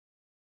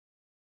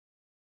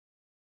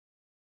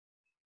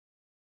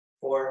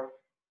 4,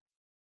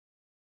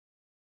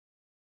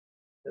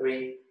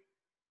 3,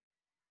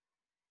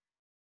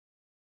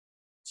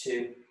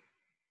 2,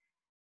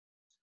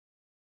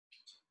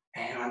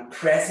 and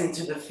press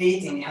into the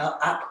feet, inhale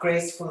up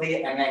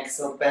gracefully, and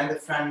exhale, bend the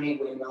front knee,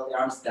 windmill the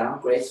arms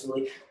down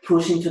gracefully,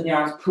 push into the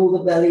arms, pull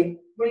the belly,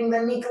 bring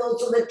the knee close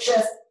to the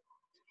chest,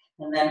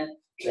 and then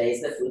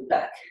place the foot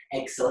back.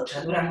 Exhale,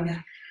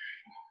 chaturanga.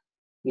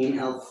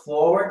 Inhale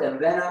forward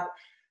and then up,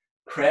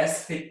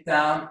 press feet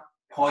down,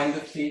 point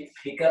the feet,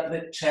 pick up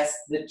the chest,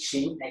 the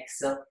chin,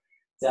 exhale,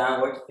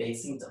 downward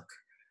facing dog.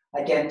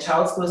 Again,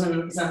 child's pose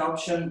is an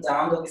option,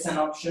 down dog is an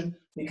option.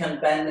 You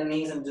can bend the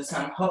knees and do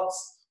some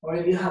hops, or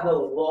if you have a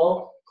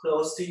wall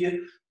close to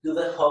you, do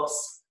the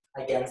hops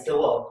against the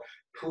wall.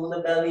 Pull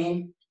the belly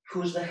in,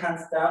 push the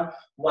hands down,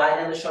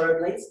 widen the shoulder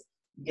blades,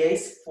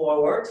 gaze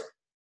forward,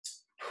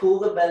 pull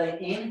the belly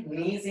in,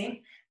 knees in,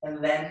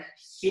 and then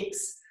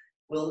hips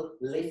will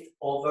lift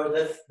over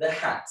the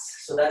hands.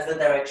 So that's the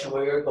direction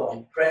where you're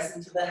going. Press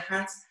into the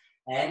hands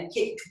and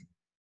kick.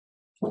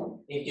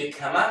 If you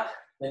come up,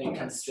 then you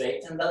can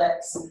straighten the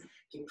legs.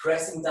 Keep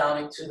pressing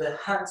down into the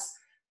hands,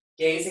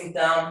 gazing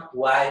down,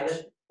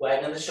 widen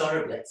the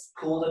shoulder blades.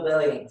 Pull the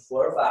belly in,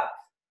 4, 5.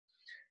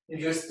 If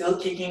you're still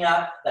kicking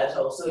up, that's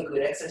also a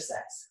good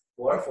exercise.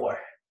 4, 4.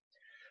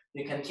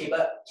 You can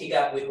kick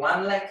up with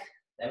one leg,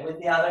 then with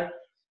the other.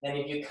 And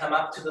if you come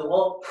up to the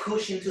wall,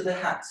 push into the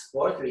hands.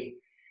 4, 3.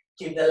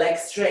 Keep the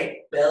legs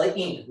straight, belly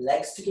in,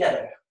 legs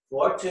together.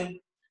 4, 2.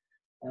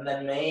 And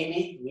then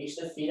maybe reach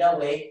the feet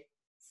away.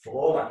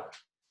 4, 1.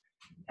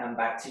 Come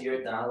back to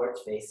your downward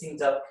facing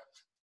dog.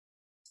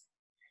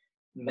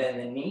 Bend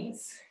the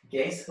knees,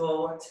 gaze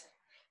forward.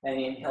 And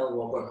inhale,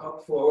 walk or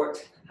hop forward,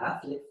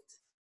 half lift.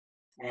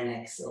 And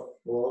exhale,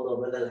 fold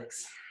over the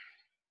legs.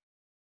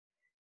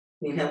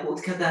 Inhale,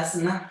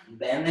 Utkatasana,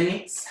 bend the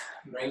knees,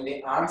 bring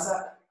the arms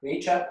up,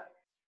 reach up.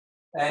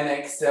 And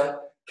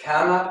exhale,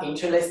 come up,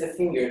 interlace the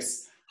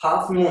fingers,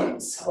 half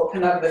moons.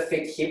 Open up the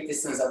feet hip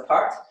distance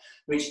apart.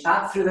 Reach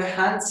up through the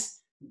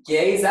hands,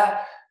 gaze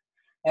up.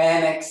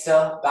 And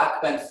exhale,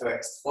 back bend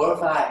first. 4,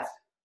 5.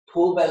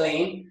 Pull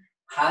belly in,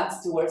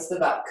 hands towards the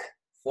back.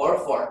 4,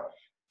 4.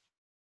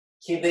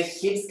 Keep the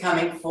hips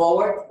coming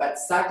forward, but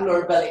suck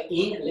lower belly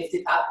in, lift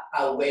it up,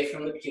 away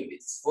from the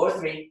pubis. 4,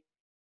 3.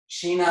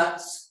 Chin up,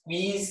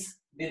 squeeze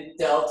the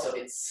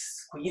deltoids,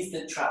 squeeze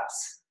the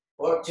traps.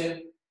 4,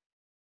 2.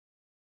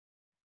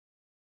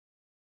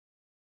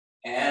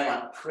 And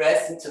 1.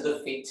 Press into the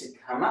feet to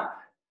come up.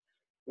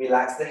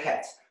 Relax the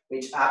head.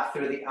 Reach up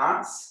through the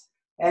arms.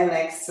 And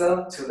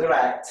exhale to the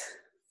right.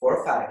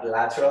 4, 5.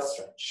 Lateral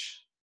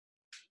stretch.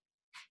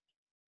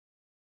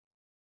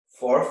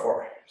 4,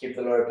 4. Keep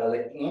the lower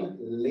belly in.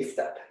 Lift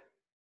up.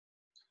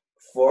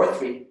 4,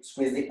 3.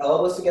 Squeeze the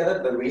elbows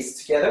together, the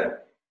wrists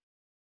together.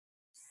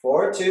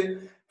 4,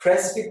 2.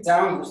 Press feet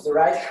down. Use the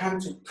right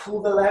hand to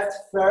pull the left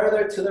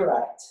further to the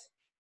right.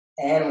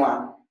 And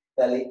 1.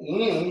 Belly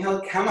in.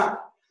 Inhale, come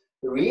up.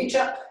 Reach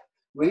up.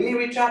 Really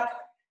reach up.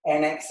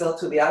 And exhale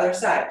to the other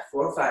side.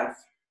 4, 5.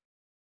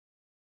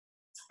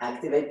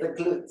 Activate the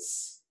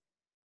glutes.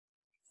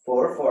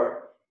 4,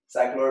 4.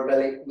 Suck lower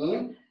belly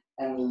in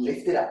and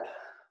lift it up.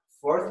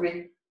 4,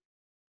 3.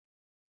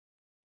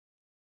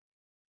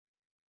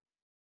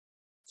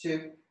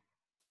 2.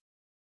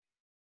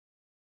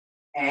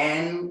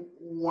 And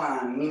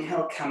 1.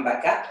 Inhale, come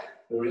back up.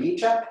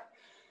 Reach up.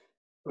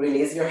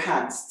 Release your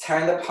hands.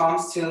 Turn the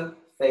palms to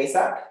face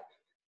up.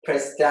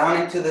 Press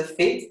down into the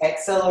feet.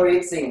 Exhale,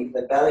 reach in.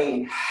 The belly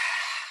in.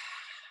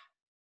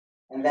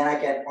 And then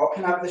again,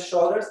 open up the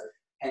shoulders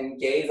and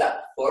gaze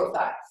up. 4,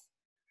 5.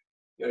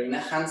 You're in a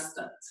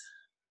handstand.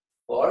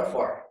 4,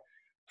 4.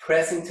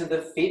 Press into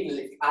the feet,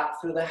 lift up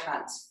through the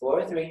hands.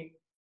 4, 3.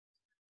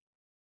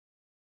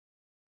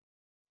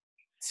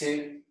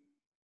 2.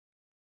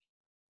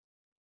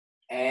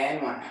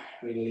 And 1.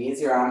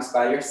 Release your arms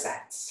by your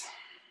sides.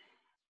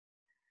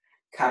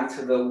 Come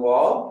to the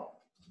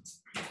wall.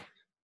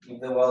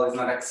 If the wall is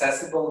not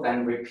accessible,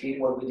 then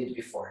repeat what we did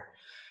before.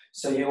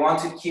 So you want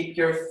to keep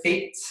your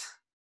feet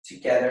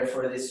together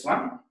for this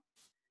one.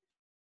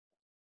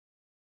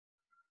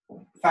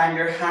 Find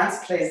your hands,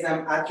 place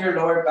them at your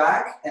lower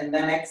back, and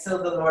then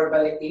exhale the lower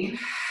belly in.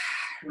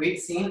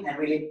 Reach in and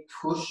really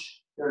push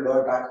your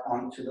lower back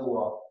onto the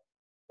wall.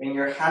 Bring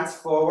your hands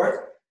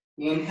forward.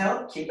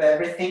 Inhale, keep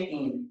everything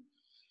in.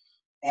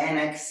 And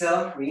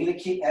exhale, really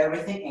keep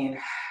everything in.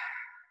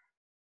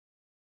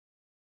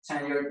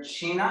 Turn your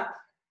chin up,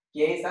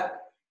 gaze up,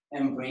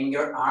 and bring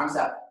your arms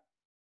up.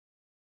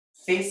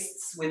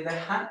 Fists with the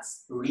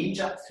hands, reach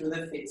up through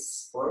the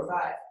fists. 4,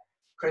 5.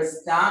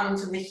 Press down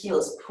into the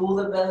heels, pull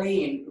the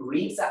belly in,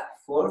 reach up.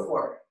 4,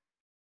 4.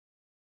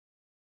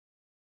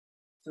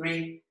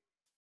 3,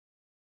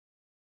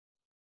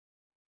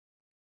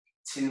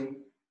 2,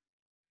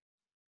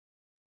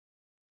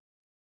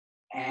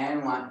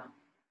 and 1.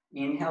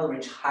 Inhale,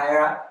 reach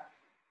higher up,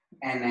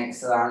 and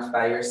exhale, arms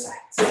by your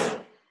sides.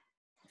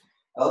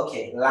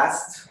 Okay,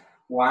 last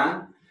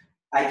one.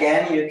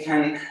 Again, you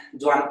can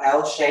do an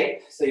L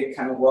shape, so you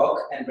can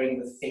walk and bring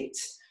the feet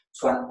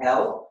to an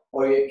L,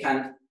 or you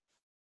can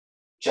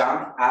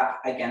jump up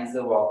against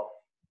the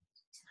wall.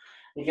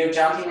 If you're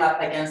jumping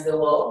up against the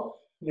wall,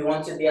 you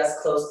want to be as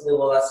close to the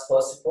wall as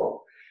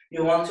possible.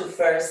 You want to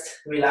first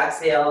relax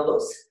the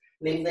elbows,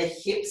 lift the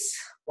hips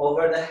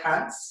over the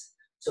hands.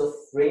 So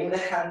bring the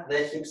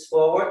hips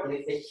forward,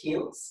 lift the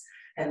heels,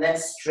 and then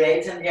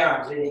straighten the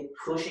arms, really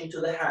push into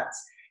the hands.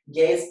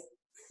 Gaze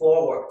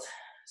forward.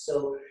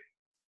 So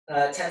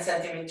 10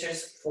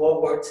 centimeters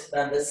forward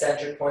than the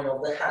center point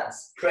of the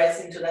hands.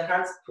 Press into the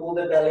hands, pull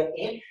the belly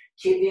in,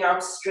 keep the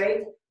arms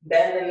straight,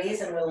 bend the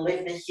knees, and we'll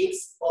lift the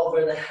hips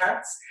over the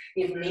hands.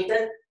 If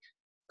needed,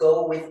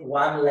 go with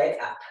one leg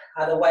up,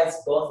 otherwise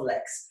both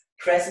legs.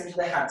 Press into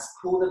the hands,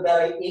 pull the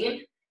belly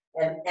in,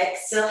 and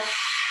exhale,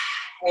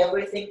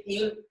 everything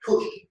in,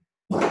 push.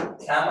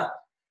 Come up,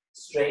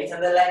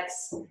 straighten the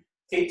legs,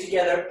 feet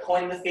together,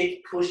 point the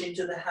feet, push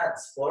into the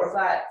hands. 4,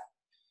 5.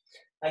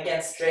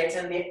 Again,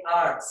 straighten the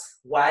arms,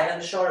 widen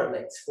the shoulder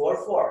blades.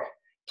 4, 4.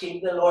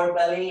 Keep the lower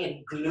belly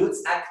in, glutes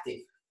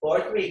active.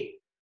 4, 3.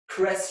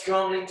 Press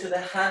strongly into the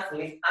hands,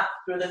 lift up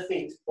through the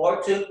feet.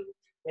 4, 2.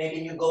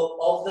 Maybe you go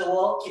off the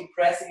wall, keep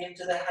pressing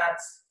into the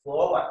hands.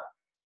 4, 1.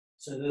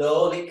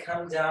 Slowly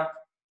come down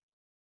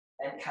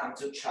and come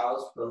to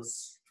child's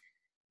pose.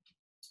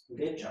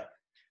 Good job.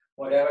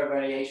 Whatever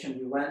variation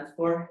you went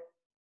for,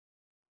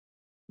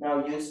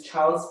 Now use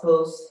child's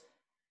pose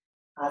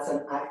as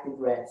an active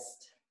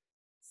rest.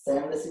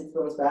 Send the sit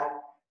bones back,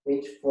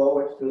 reach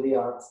forward through the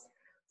arms.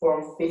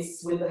 Form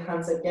fists with the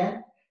hands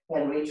again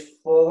and reach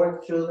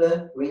forward through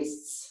the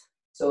wrists.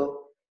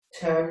 So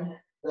turn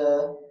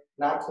the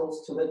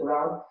knuckles to the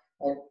ground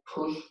and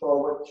push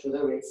forward through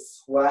the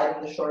wrists.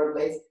 Widen the shoulder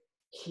blades,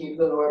 keep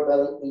the lower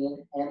belly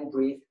in and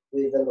breathe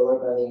with the lower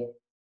belly in.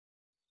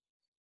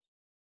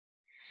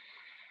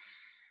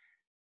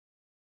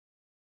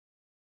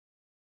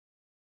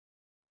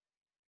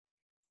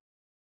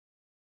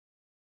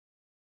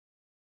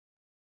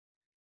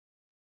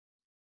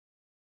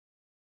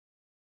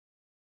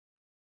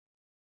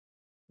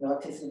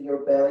 Notice if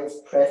your belly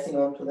is pressing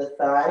onto the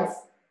thighs,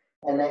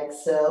 and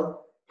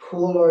exhale,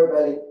 pull lower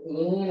belly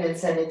in and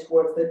send it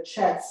towards the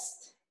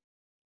chest.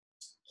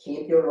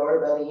 Keep your lower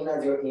belly in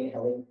as you're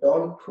inhaling.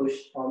 Don't push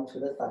onto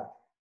the thigh.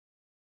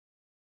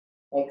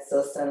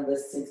 Exhale, send the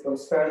sit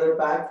bones further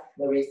back,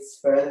 the wrists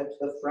further to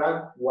the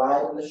front,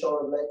 widen the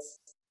shoulder blades.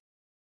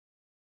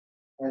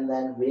 And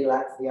then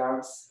relax the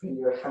arms, bring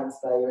your hands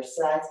by your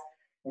sides,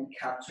 and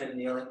come to a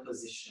kneeling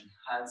position.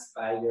 Hands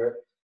by your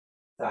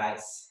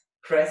thighs.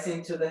 Press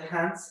into the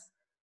hands,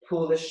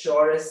 pull the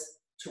shoulders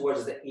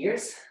towards the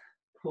ears,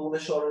 pull the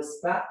shoulders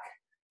back,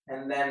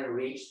 and then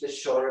reach the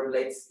shoulder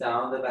blades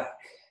down the back.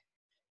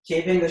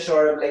 Keeping the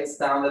shoulder blades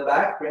down the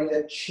back, bring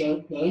the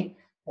chin in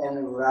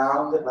and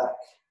round the back.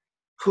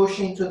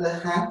 Push into the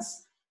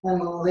hands and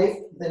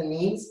lift the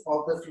knees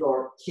off the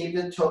floor. Keep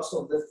the tops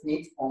of the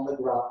feet on the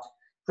ground.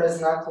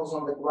 Press knuckles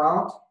on the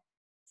ground.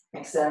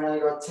 Externally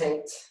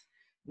rotate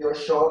your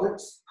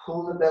shoulders,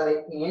 pull the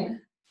belly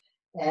in,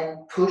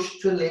 and push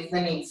to lift the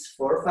knees,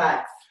 4,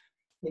 5.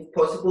 If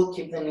possible,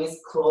 keep the knees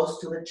close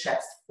to the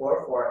chest,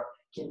 4, 4.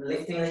 Keep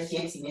lifting the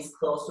hips, knees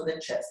close to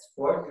the chest,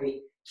 4,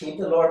 3. Keep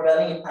the lower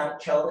belly in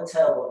and curl the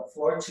tailbone,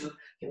 4, 2.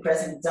 Keep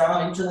pressing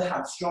down into the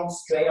hands, strong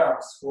straight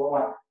arms, 4,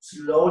 1.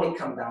 Slowly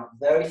come down,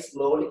 very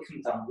slowly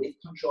come down with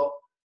control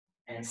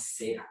and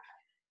sit up.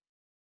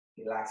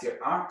 Relax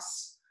your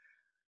arms.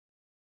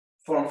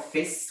 Form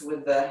fists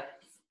with the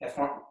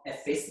a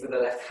fist with the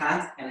left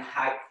hand and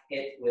hug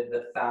it with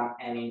the thumb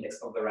and index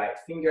of the right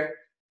finger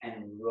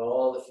and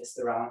roll the fist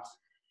around.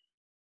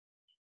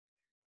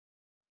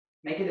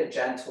 Make it a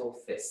gentle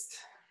fist.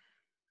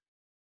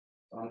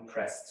 Don't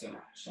press too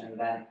much. And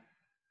then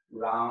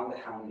round the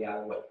hand the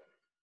other way.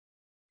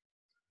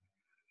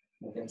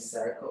 Move in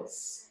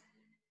circles.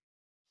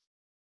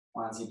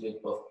 Once you do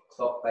it both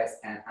clockwise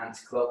and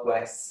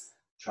anti-clockwise,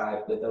 try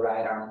it with the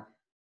right arm.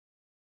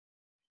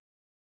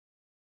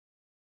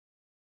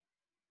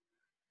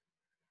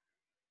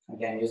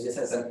 Again, use this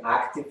as an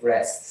active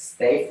rest.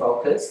 Stay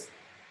focused.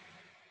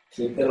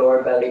 Keep the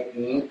lower belly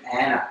in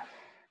and up.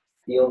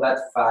 Feel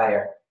that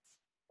fire.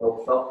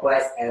 Go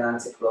clockwise and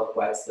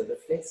anti-clockwise with the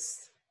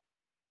fist.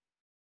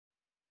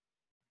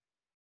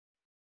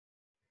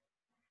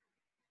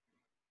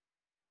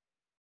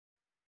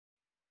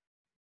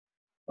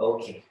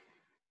 Okay,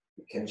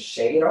 you can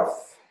shake it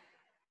off.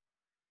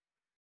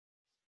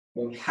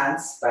 Bring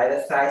hands by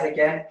the thighs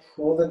again.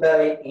 Pull the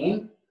belly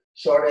in.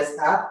 Shoulders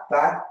up,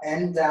 back,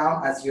 and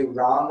down as you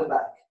round the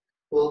back.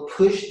 We'll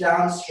push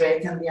down,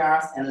 straighten the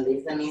arms, and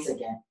lift the knees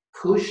again.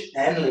 Push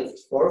and lift,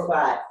 4,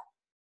 5.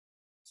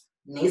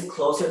 Knees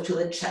closer to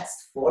the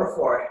chest, 4,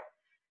 4.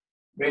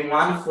 Bring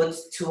one foot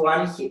to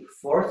one hip,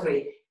 4,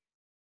 3.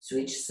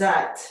 Switch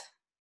side,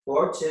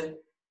 4, 2.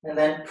 And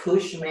then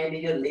push, maybe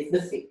you lift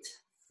the feet,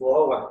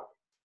 4, 1.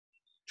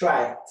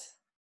 Try it.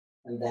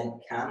 And then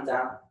calm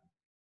down,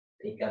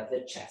 pick up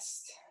the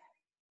chest.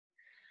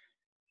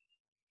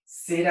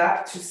 Sit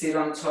up to sit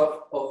on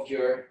top of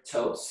your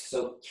toes.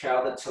 So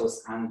curl the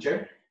toes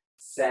under,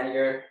 send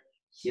your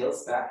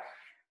heels back,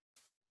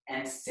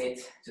 and sit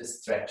to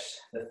stretch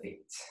the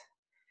feet.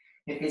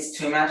 If it's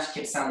too much,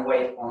 keep some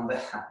weight on the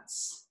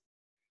hands.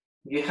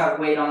 If you have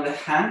weight on the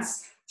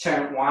hands,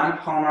 turn one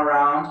palm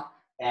around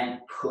and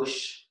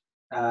push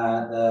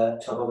the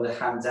top of the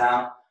hand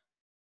down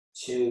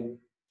to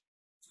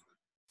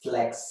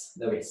flex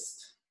the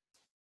wrist.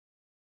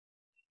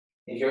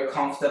 If you're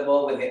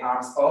comfortable with the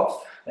arms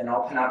off, then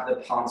open up the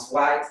palms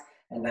wide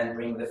and then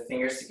bring the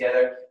fingers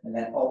together and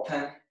then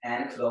open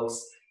and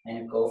close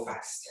and go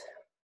fast.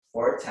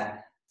 4, 10.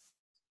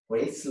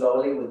 Breathe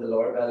slowly with the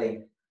lower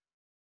belly.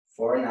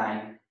 4,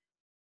 9.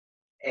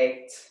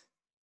 8,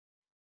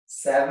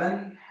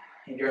 7.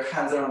 If your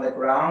hands are on the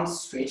ground,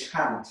 switch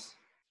hands.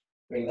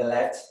 Bring the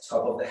left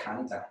top of the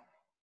hand down.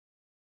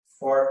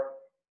 4,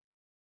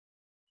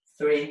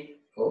 3.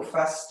 Go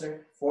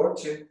faster. 4,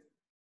 2.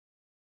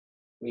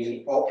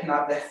 Really open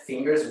up the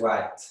fingers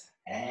wide.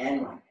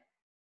 And 1.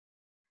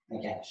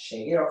 Again,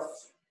 shake it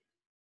off.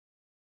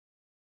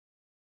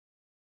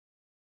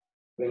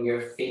 Bring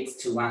your feet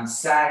to one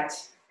side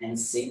and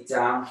sit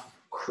down,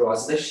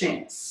 cross the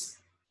shins.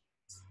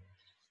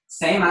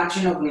 Same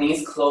action of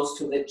knees close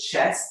to the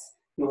chest.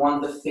 You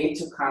want the feet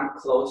to come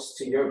close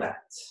to your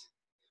back.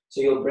 So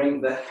you'll bring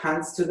the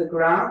hands to the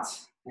ground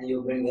and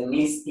you'll bring the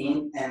knees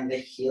in and the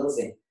heels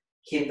in.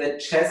 Keep the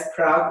chest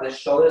proud, the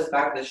shoulders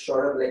back, the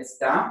shoulder blades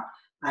down.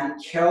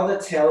 uncurl the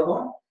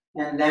tailbone,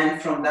 and then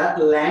from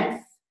that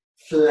length,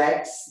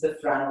 flex the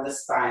front of the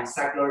spine,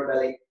 suck lower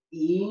belly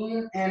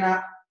in and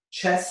up,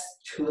 chest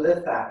to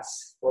the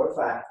thighs, 4,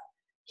 5.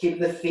 Keep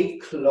the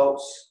feet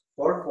close,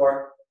 4,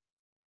 4,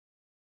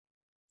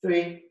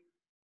 3,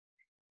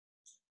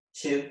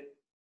 2,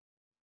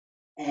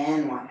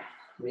 and 1.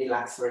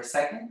 Relax for a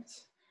second.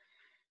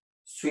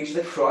 Switch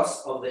the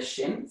cross of the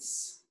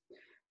shins.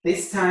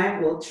 This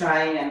time we'll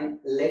try and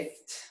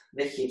lift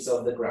the hips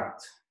off the ground.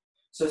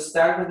 So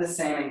start with the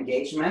same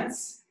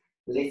engagements.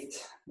 Lift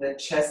the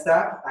chest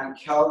up and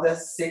curl the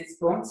sits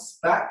bones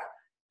back,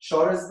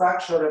 shoulders back,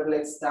 shoulder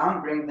blades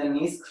down. Bring the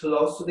knees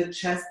close to the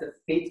chest, the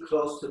feet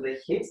close to the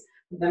hips.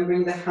 Then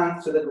bring the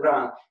hands to the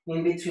ground,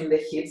 in between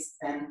the hips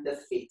and the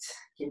feet.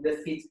 Keep the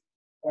feet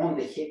on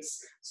the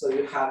hips, so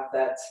you have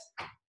that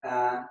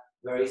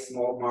very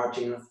small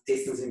margin of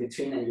distance in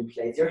between, and you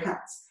place your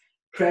hands.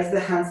 Press the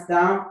hands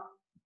down,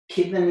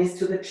 keep the knees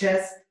to the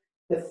chest,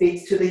 the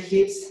feet to the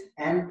hips,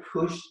 and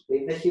push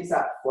with the hips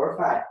up, 4,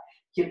 5.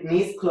 Keep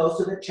knees close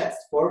to the chest,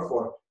 4,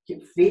 4.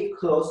 Keep feet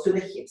close to the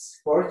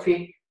hips, 4,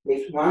 3.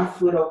 Lift one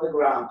foot off the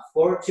ground,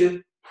 4,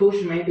 2.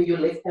 Push, maybe you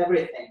lift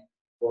everything,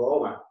 4,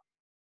 1.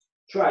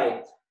 Try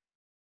it,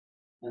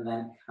 and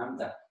then come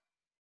down.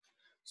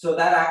 So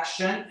that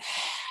action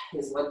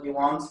is what you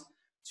want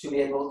to be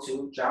able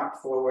to jump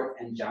forward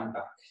and jump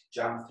back,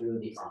 jump through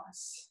the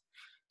arms.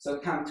 So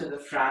come to the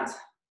front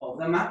of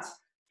the mat,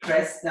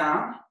 press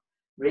down,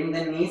 bring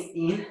the knees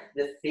in,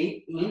 the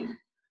feet in.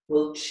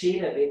 We'll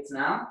cheat a bit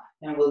now,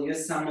 and we'll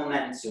use some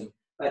momentum,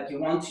 but you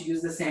want to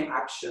use the same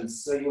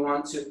actions. So you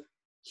want to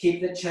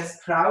keep the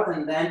chest proud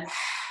and then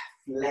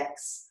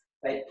flex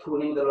by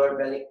pulling the lower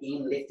belly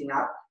in, lifting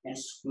up and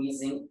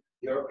squeezing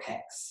your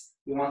pecs.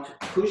 You want to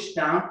push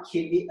down,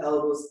 keep the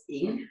elbows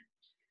in,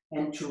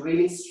 and to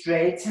really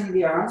straighten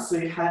the arms so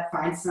you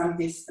find some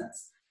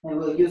distance. And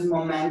we'll use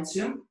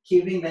momentum,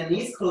 keeping the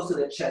knees close to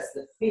the chest,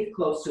 the feet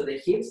close to the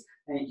hips,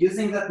 and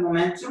using that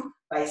momentum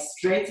by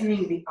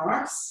straightening the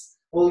arms.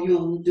 All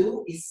you'll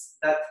do is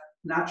that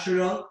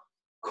natural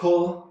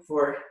call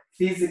for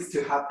physics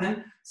to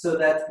happen, so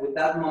that with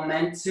that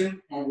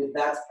momentum and with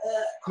that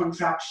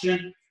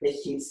contraction, the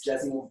hips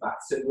just move back.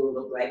 So it will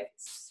look like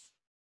this.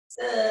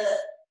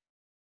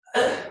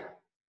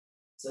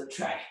 So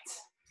try it.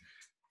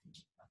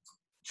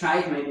 Try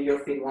it, maybe your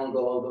feet won't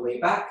go all the way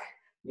back.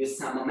 Use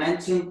some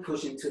momentum,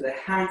 push into the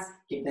hands,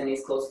 keep the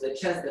knees close to the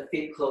chest, the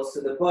feet close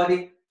to the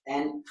body,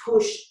 and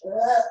push.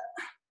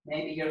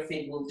 Maybe your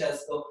feet will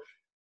just go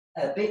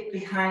a bit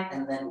behind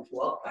and then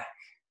walk back.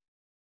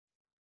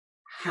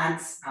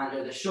 Hands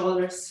under the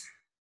shoulders,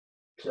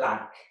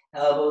 plank,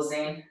 elbows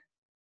in,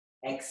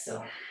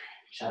 exhale,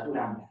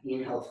 chaturanga.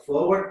 Inhale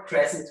forward,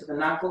 press into the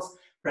knuckles,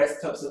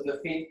 press tops of the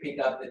feet, pick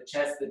up the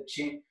chest, the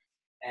chin,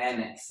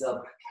 and exhale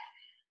back.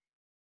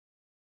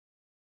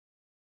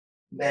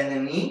 Bend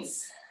the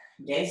knees,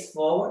 gaze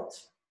forward.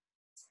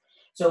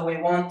 So we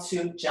want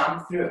to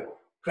jump through,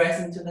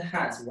 press into the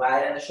hands,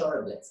 widen the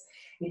shoulder blades.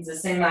 It's the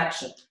same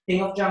action.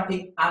 Think of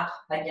jumping up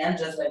again,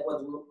 just like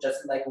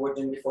we were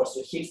doing before.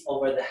 So hips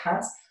over the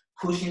hands,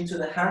 push into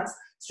the hands,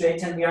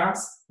 straighten the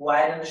arms,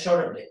 widen the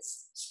shoulder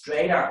blades,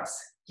 straight arms,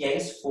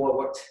 gaze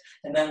forward,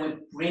 and then we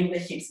bring the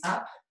hips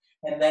up,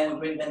 and then we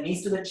bring the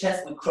knees to the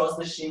chest, we cross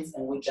the shins,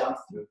 and we jump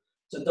through.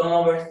 So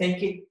don't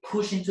overthink it,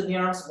 push into the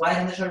arms,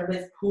 widen the shoulder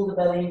blades, pull the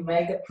belly in,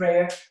 make a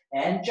prayer,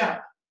 and jump.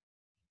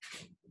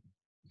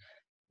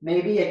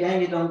 Maybe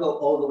again you don't go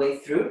all the way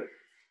through,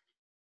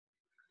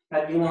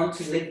 but you want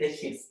to lift the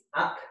hips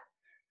up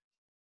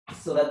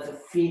so that the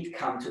feet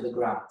come to the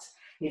ground.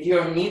 If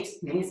your knees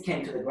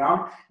came to the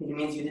ground, it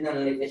means you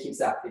didn't lift the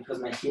hips up, because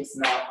my hips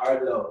now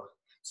are low.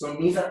 So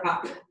knees are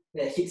up,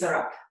 the hips are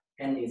up,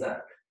 and knees are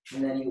up.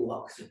 And then you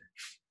walk through.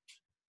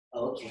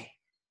 Okay.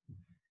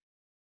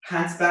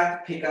 Hands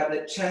back, pick up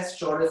the chest,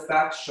 shoulders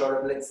back,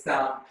 shoulder blades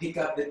down, pick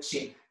up the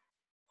chin.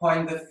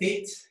 Point the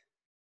feet,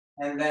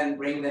 and then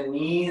bring the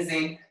knees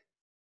in,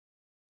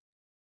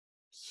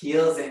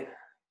 heels in.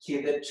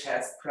 Keep the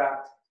chest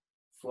proud,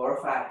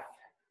 4, 5.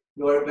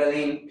 Lower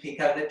belly in, pick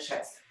up the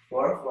chest,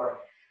 4, 4.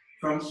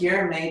 From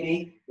here,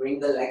 maybe bring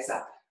the legs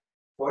up,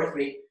 4,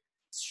 3.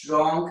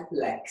 Strong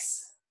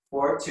legs,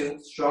 4, 2.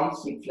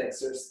 Strong hip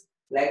flexors,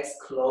 legs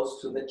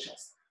close to the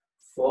chest,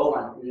 4,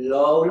 1.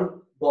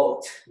 Low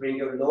boat, bring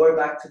your lower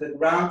back to the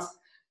ground,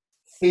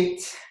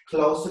 feet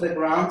close to the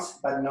ground,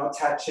 but not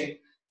touching.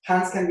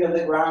 Hands can be on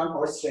the ground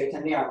or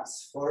straighten the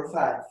arms, 4,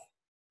 5.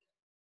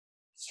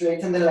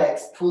 Straighten the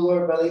legs, pull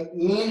your belly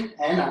in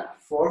and up,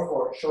 4,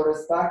 4.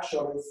 Shoulders back,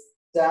 shoulders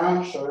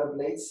down, shoulder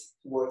blades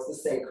towards the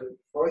sacrum,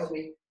 4,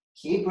 3.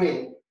 Keep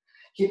breathing.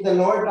 Keep the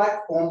lower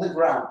back on the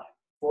ground,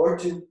 4,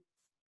 2.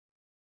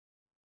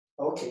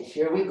 Okay,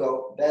 here we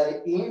go. Belly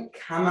in,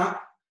 come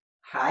up,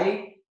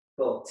 high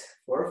boat,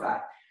 4,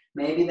 5.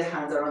 Maybe the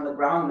hands are on the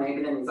ground,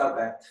 maybe the knees are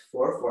bent,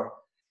 4, 4.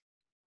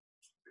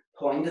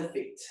 Point the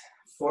feet,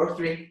 4,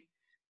 3.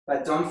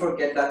 But don't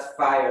forget that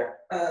fire,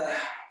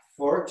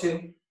 4,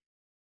 2.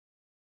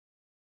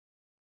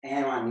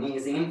 And 1,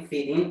 knees in,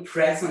 feet in,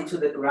 press onto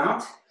the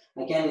ground.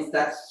 Again, it's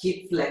that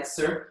hip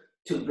flexor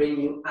to bring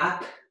you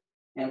up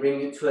and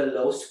bring you to a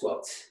low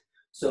squat.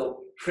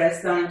 So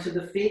press down into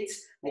the feet.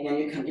 Again,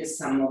 you can use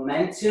some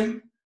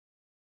momentum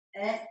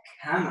and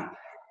come up.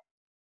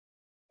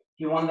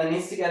 You want the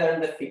knees together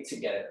and the feet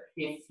together.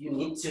 If you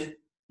need to,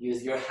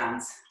 use your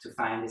hands to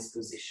find this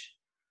position.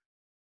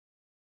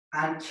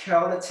 And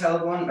curl the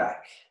tailbone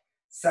back.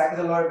 Sag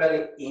the lower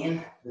belly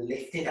in,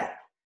 lift it up.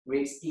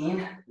 Ribs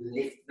in,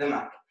 lift them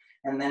up.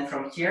 And then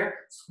from here,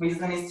 squeeze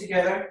the knees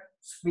together,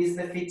 squeeze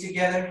the feet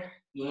together.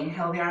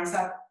 Inhale the arms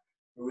up,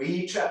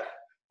 reach up,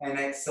 and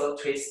exhale,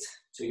 twist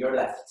to your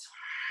left.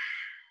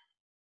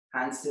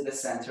 Hands to the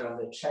center of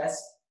the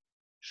chest,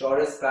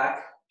 shoulders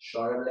back,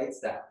 shoulder blades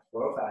down.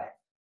 4, 5.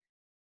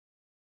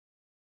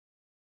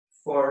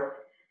 4.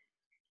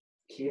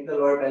 Keep the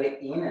lower belly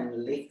in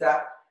and lift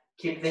up.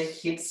 Keep the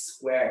hips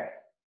square.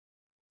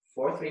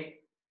 4, 3.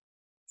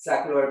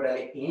 Sag lower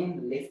belly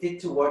in, lift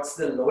it towards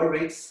the lower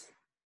ribs.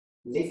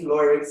 Lift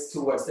lower ribs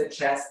towards the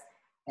chest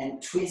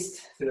and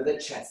twist through the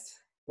chest.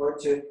 4,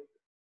 2.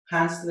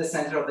 Hands to the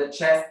center of the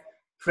chest.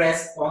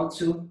 Press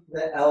onto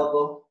the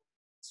elbow,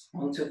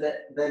 onto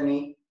the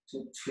knee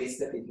to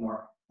twist a bit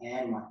more.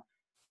 And 1.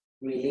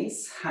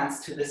 Release,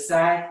 hands to the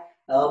side,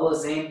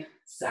 elbows in,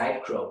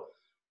 side crow.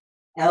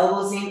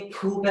 Elbows in,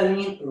 pull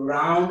belly in,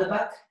 round the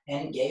back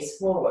and gaze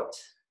forward.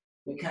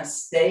 You can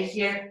stay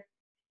here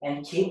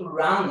and keep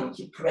rounding,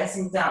 keep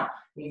pressing down.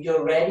 If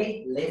you're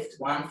ready, lift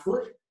one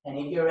foot, and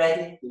if you're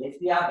ready, lift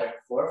the other.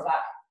 4, 5.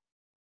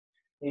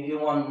 If you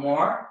want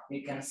more,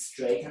 you can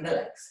straighten the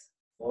legs.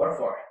 4,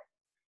 4.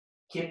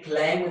 Keep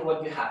playing with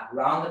what you have.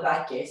 Round the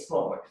back, gaze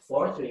forward.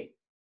 4, 3.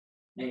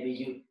 Maybe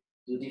you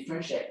do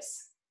different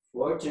shapes.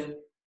 4, 2.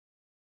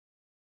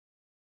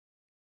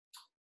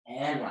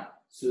 And 1.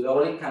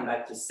 Slowly come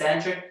back to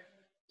center.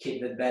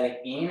 Keep the belly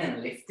in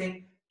and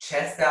lifting.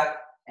 Chest up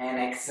and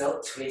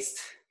exhale, twist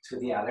to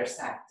the other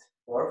side.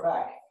 4,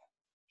 5.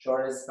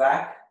 Shoulders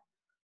back,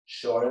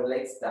 shoulder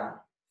blades down.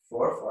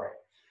 4, 4.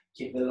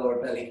 Keep the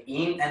lower belly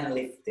in and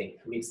lifting.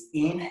 Ribs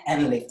in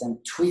and lift and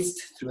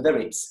twist through the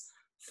ribs.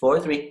 4,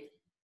 3.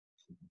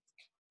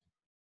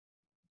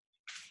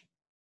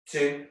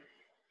 2.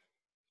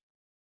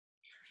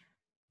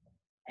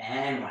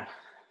 And 1.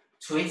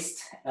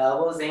 Twist,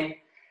 elbows in,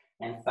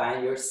 and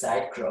find your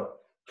side crow.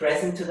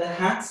 Press into the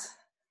hands.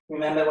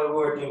 Remember what we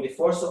were doing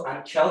before, so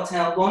uncurl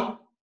tailbone,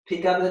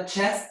 pick up the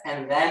chest,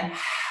 and then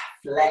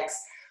flex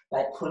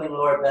by pulling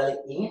lower belly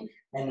in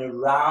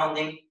and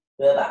rounding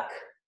the back.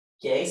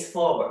 Gaze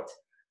forward.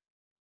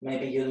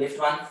 Maybe you lift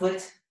one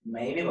foot,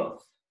 maybe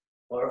both.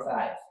 4,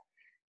 5.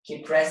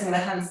 Keep pressing the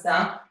hands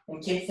down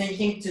and keep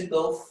thinking to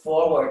go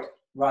forward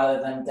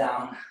rather than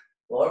down.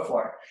 4,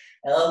 4.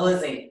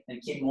 Elbows in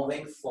and keep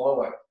moving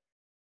forward.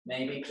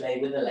 Maybe play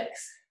with the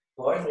legs.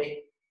 4,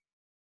 3.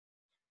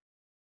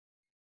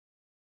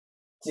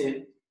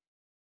 2.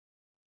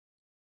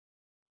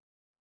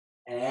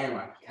 And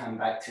 1. Come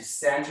back to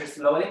center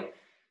slowly.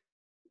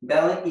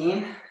 Belly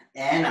in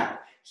and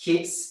up.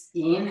 Hips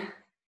in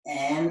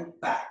and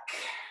back.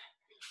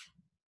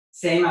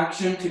 Same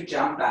action to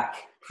jump back.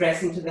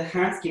 Press into the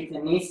hands, keep the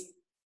knees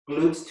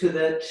glued to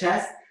the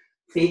chest,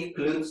 feet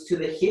glued to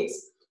the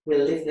hips.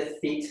 We'll lift the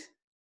feet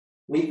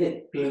with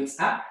the glutes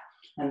up,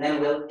 and then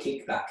we'll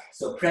kick back.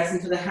 So press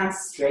into the hands,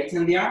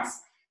 straighten the arms.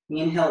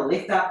 Inhale,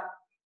 lift up,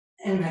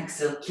 and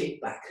exhale,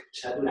 kick back.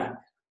 Chaturanga.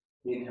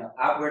 Inhale,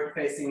 upward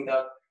facing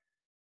dog,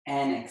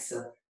 and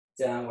exhale,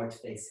 downward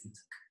facing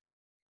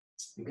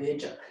dog. Good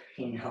job.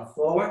 Inhale,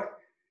 forward,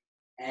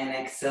 and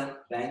exhale,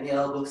 bend the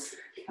elbows,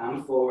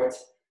 come forward.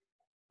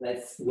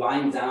 Let's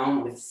wind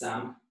down with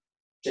some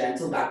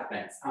gentle back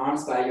bends.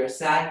 Arms by your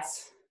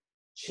sides,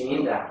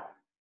 chin down.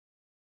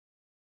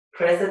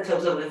 Press the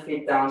toes of the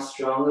feet down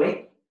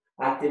strongly.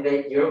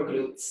 Activate your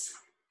glutes.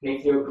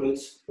 Lift your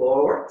glutes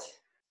forward.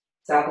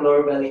 Tuck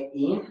lower belly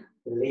in,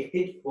 lift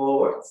it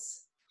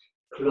forwards.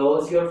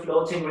 Close your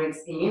floating ribs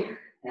in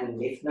and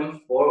lift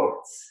them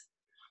forwards.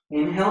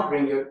 Inhale,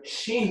 bring your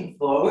chin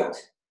forward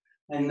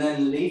and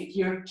then lift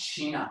your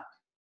chin up.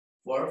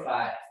 4,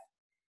 5.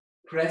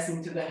 Press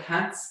into the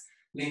hands,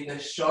 lift the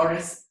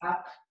shoulders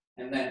up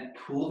and then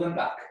pull them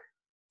back.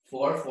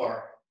 4,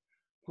 4.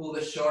 Pull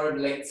the shoulder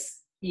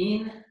blades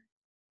in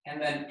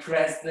and then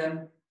press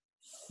them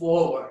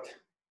forward.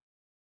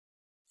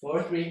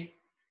 4, 3.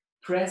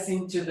 Press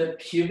into the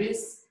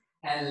pubis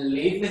and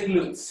lift the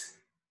glutes.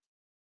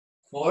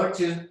 4,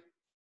 2.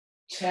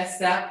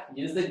 Chest up,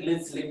 use the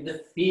glutes, lift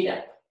the feet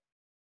up.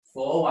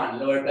 4, 1.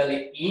 Lower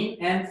belly in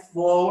and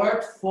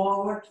forward,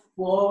 forward,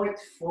 forward,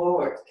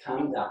 forward.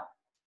 Come down.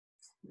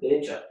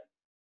 Good job.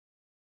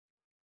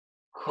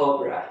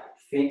 Cobra.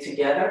 Feet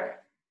together,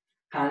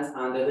 hands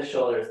under the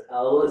shoulders,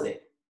 elbows in.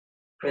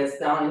 Press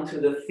down into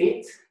the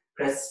feet.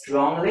 Press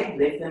strongly,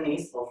 lift the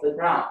knees off the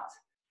ground.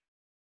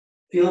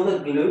 Feel the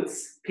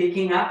glutes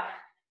picking up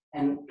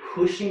and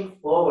pushing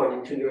forward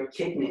into your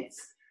kidneys.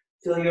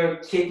 Feel your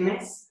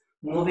kidneys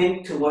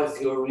moving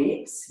towards your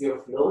ribs,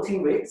 your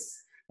floating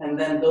ribs, and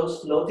then those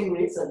floating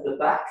ribs at the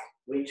back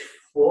reach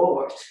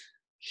forward.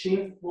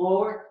 Chin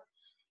forward,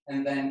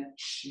 and then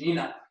chin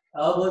up.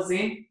 Elbows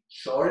in,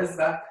 shoulders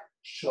back,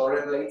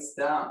 shoulder blades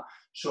down,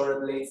 shoulder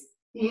blades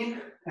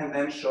in, and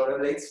then shoulder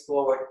blades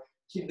forward.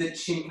 Keep the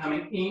chin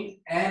coming in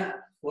and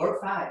 4,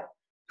 5.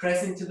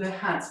 Press into the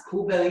hands,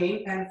 pull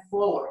belly in and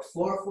forward,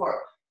 4,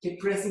 4. Keep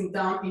pressing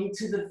down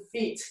into the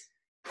feet,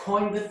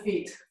 point the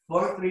feet,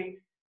 4, 3.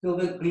 Feel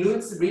the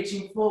glutes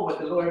reaching forward,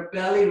 the lower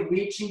belly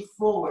reaching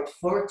forward,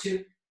 4,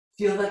 2.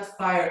 Feel that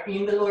fire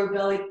in the lower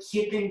belly,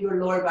 keeping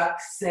your lower back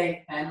safe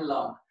and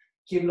long.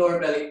 Keep lower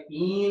belly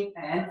in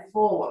and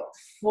forward,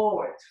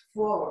 forward,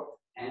 forward,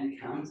 and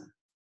count.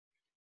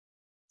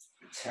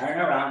 Turn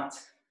around,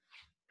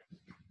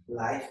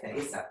 lie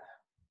face up.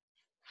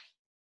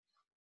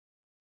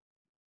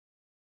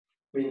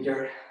 Bring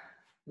your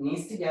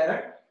knees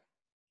together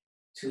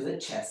to the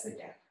chest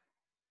again.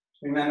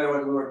 Remember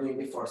what we were doing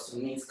before, so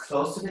knees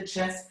close to the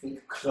chest,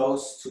 feet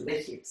close to the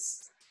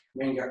hips.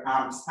 Bring your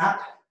arms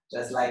up,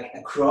 just like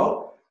a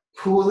crow.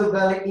 Pull the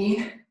belly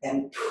in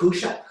and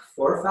push up,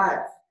 4, 5.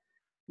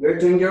 You're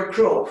doing your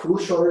crow. Pull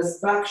shoulders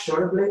back,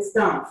 shoulder blades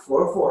down,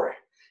 4, 4.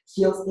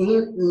 Heels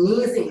in,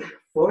 knees in,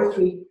 4,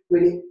 3.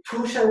 Really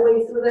push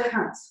away through the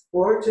hands,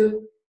 4,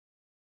 2.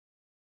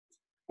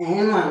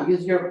 And 1.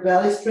 Use your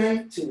belly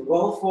strength to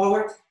roll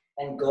forward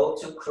and go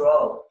to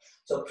crow.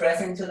 So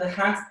press into the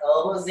hands,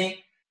 elbows in.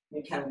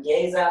 You can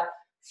gaze up.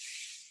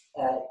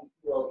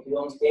 You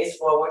want to gaze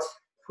forward,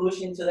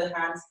 push into the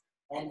hands,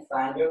 and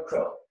find your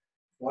crow.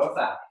 4,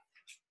 5.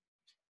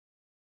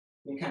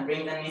 You can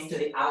bring the knees to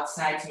the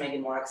outside to make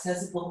it more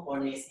accessible, or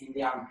knees in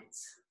the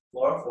armpits.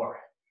 4, 4.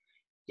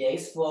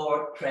 Gaze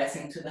forward, press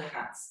into the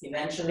hands.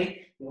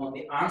 Eventually, you want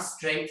the arms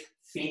straight,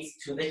 feet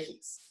to the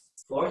hips.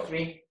 4,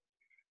 3.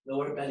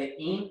 Lower belly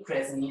in,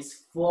 press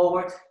knees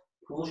forward,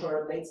 pull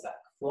shoulder blades back.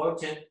 4,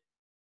 2.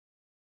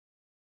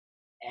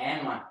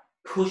 And 1.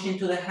 Push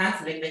into the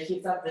hands, lift the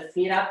hips up, the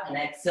feet up, and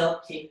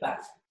exhale, kick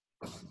back.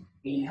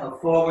 Inhale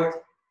forward,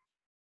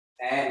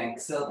 and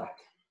exhale back.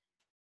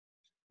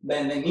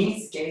 Bend the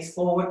knees, gaze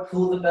forward,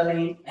 pull the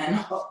belly in, and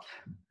up.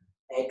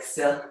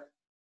 Exhale,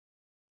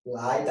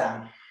 lie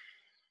down.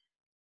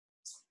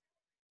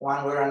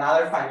 One way or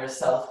another, find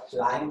yourself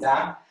lying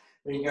down.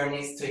 Bring your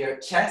knees to your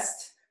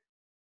chest.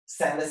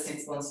 Send the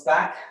sit bones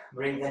back,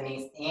 bring the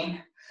knees in,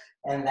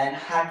 and then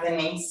hug the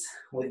knees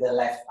with the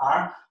left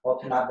arm.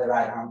 Open up the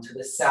right arm to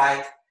the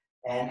side,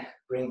 and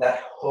bring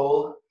that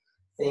whole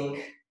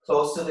thing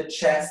close to the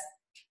chest,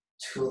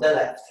 to the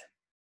left.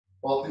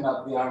 Open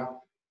up the arm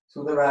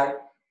to the right.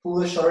 Pull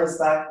the shoulders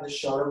back, the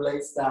shoulder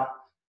blades down,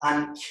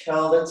 and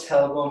curl the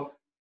tailbone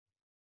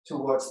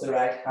towards the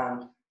right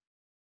hand.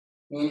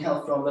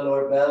 Inhale from the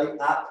lower belly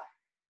up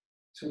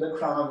to the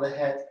crown of the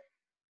head,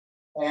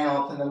 and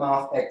open the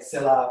mouth,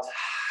 exhale out.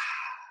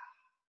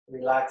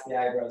 Relax the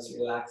eyebrows,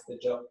 relax the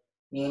jaw.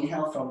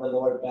 Inhale from the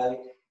lower belly,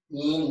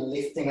 in,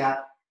 lifting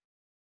up,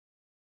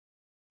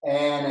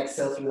 and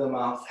exhale through the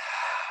mouth.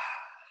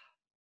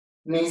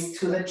 Knees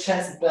to the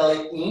chest,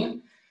 belly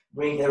in.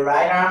 Bring the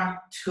right arm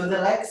to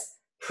the legs.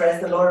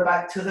 Press the lower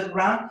back to the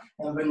ground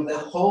and bring the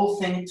whole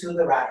thing to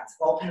the right.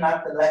 Open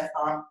up the left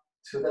arm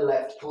to the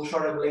left. Pull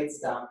shoulder blades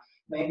down.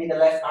 Maybe the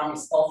left arm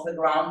is off the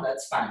ground,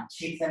 that's fine.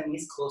 Keep the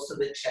knees close to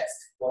the chest,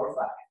 4,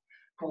 5.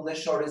 Pull the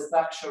shoulders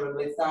back, shoulder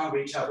blades down,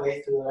 reach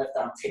away through the left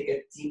arm. Take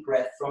a deep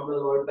breath from the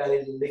lower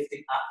belly,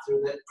 lifting up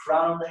through the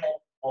crown of the head.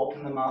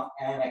 Open the mouth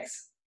and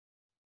exhale.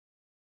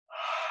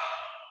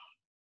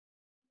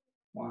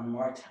 One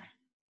more time.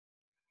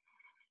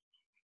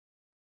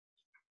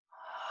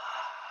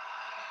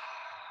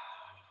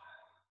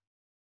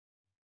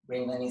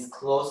 Bring the knees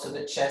close to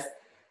the chest.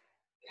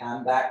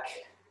 Come back,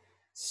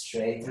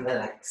 straighten the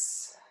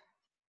legs.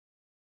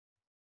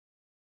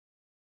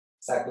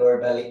 Suck lower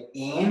belly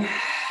in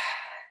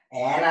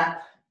and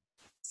up.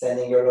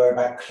 Sending your lower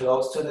back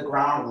close to the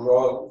ground.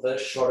 Roll the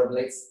shoulder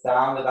blades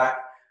down the back,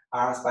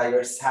 arms by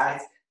your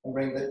sides, and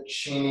bring the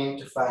chin in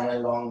to find a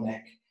long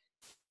neck.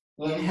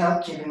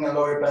 Inhale, keeping the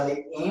lower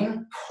belly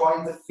in.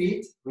 Point the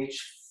feet,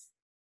 reach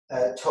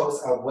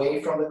toes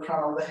away from the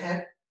crown of the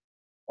head.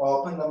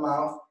 Open the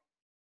mouth.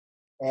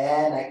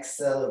 And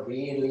exhale,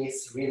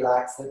 release,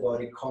 relax the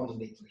body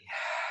completely.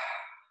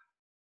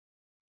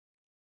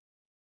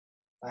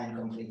 Find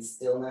complete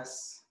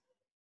stillness.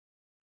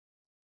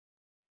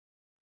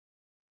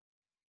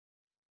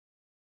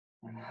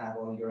 And have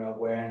all your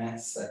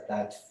awareness at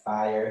that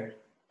fire,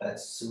 that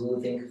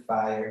soothing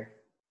fire.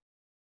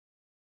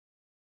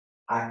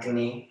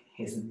 Agni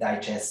is a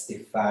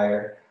digestive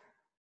fire.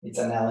 It's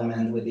an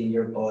element within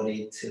your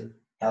body to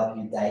help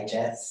you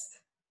digest.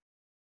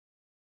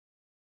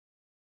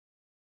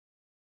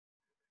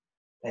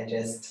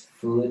 Digest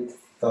food,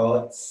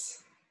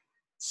 thoughts,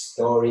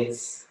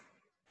 stories.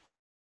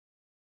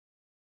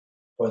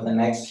 For the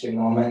next few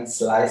moments,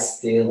 lie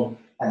still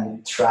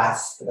and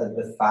trust that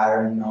the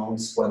fire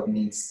knows what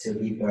needs to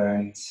be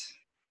burned.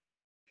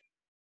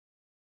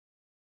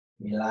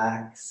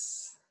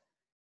 Relax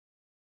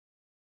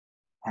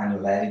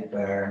and let it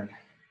burn.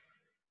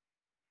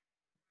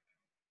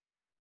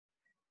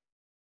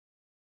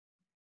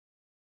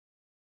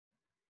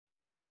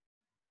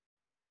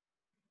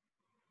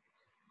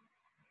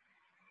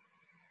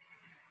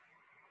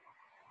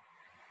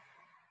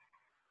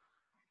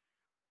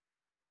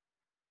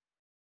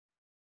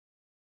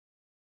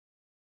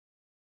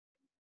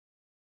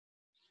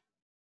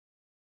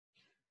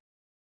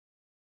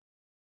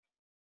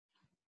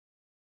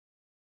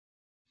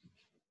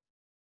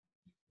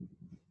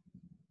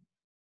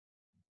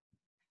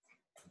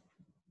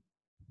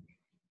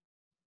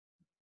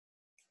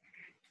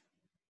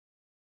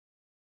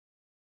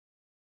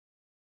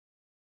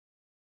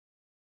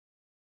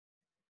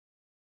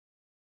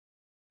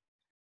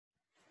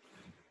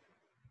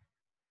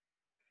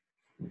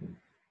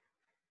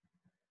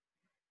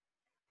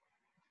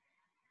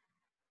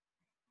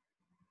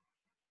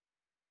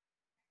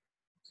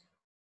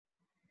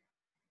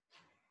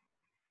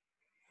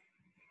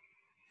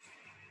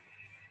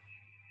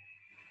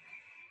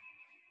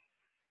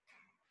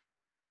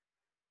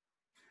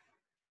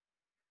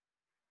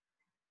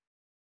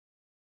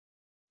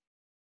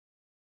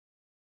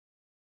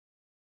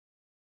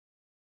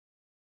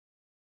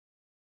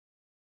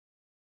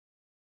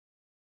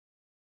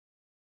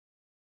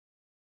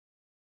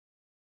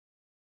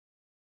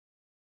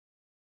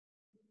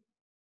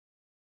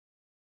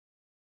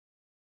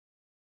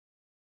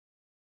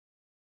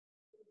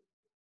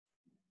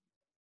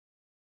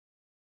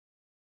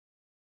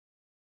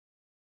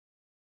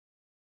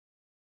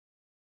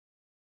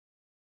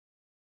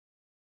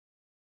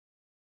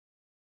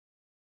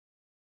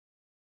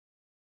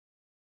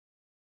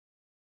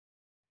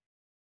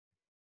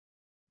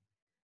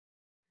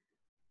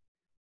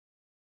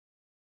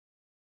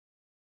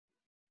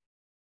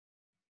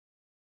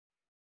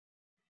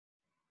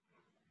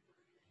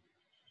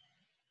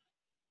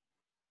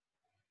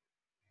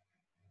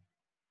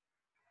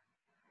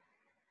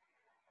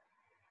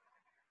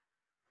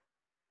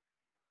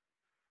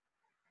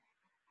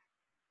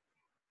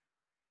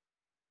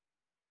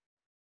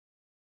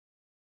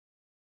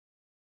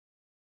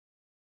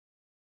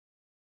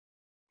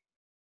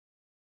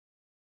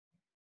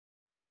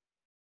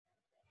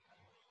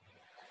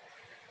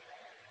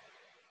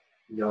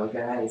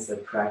 Yoga is a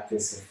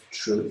practice of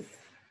truth.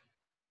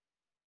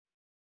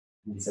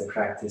 It's a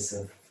practice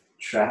of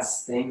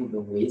trusting the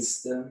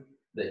wisdom,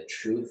 the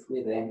truth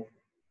within,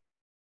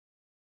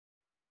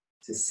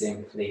 to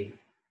simply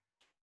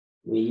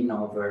win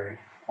over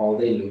all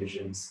the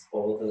illusions,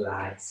 all the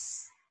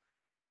lies.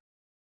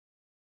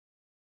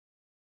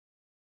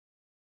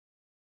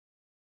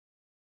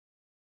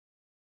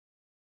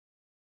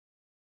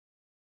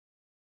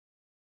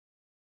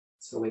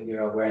 So with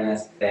your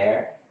awareness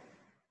there,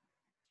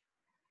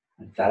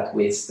 and that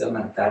wisdom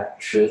and that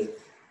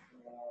truth,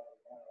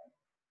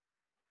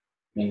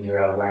 bring your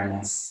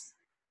awareness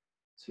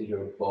to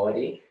your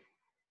body.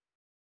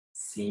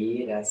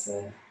 See it as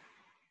a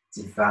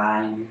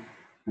divine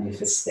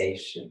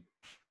manifestation.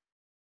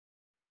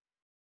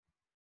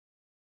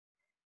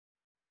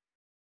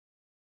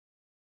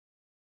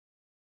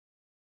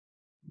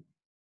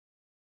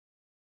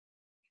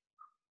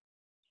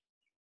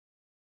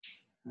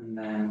 And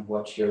then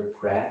watch your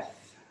breath.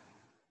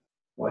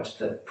 Watch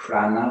the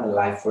prana, the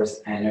life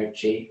force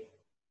energy,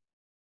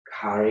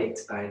 carried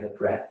by the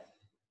breath.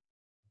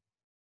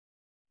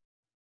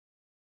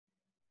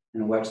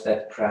 And watch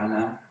that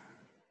prana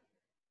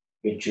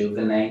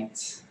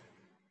rejuvenate,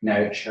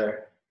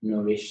 nurture,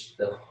 nourish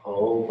the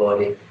whole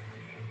body.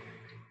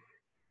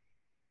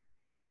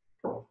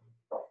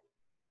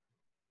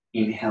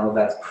 Inhale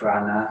that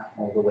prana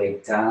all the way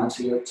down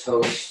to your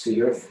toes, to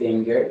your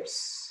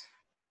fingers.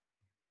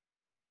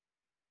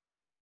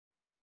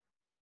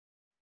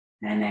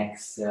 And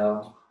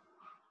exhale,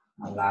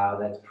 allow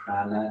that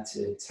prana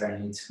to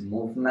turn into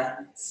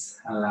movement.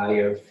 Allow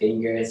your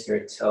fingers,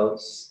 your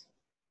toes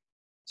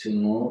to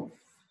move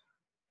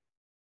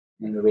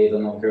in the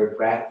rhythm of your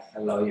breath.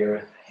 Allow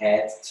your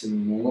head to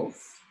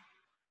move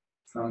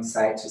from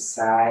side to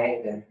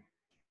side and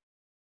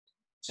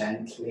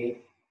gently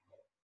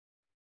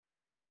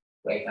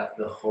wake up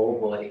the whole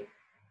body.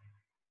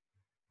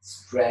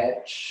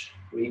 Stretch,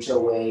 reach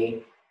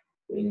away,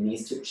 bring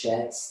knees to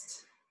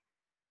chest,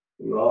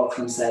 rock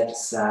from side to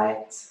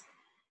side.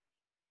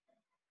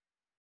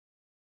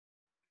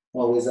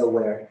 Always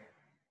aware of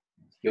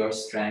your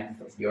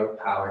strength, of your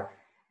power.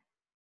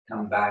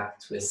 Come back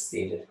to a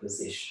seated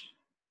position.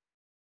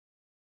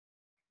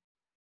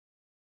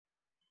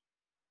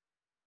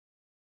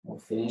 We'll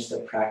finish the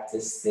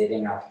practice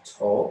sitting up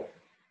tall.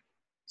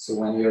 So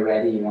when you're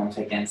ready, you want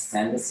to again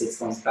stand the sit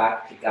bones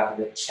back, pick up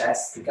the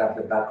chest, pick up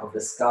the back of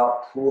the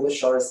skull, pull the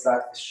shoulders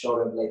back, the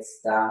shoulder blades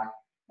down,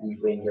 and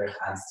bring your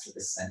hands to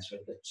the center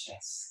of the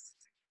chest.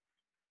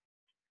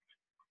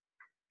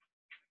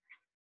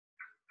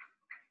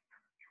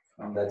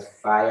 From that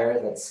fire,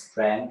 that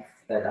strength,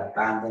 that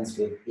abundance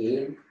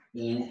within,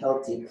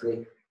 inhale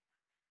deeply.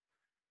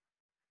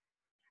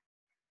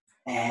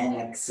 And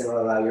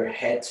exhale, allow your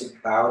head to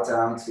bow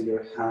down to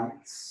your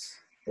hands.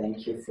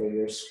 Thank you for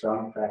your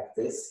strong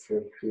practice,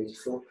 your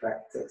beautiful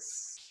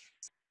practice.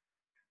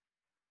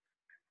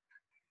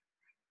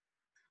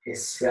 The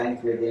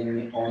strength within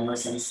me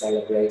honors and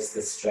celebrates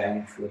the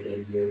strength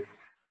within you.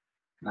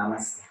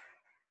 Namaste.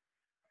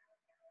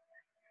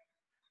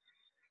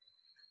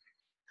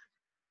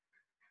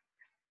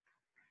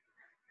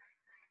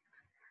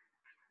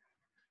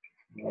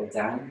 Well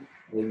done.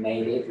 We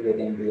made it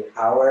within the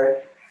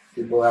hour.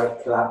 People are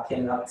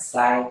clapping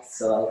outside,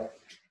 so I'll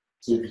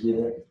give you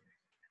the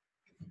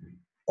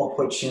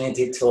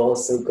opportunity to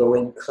also go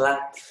and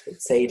clap.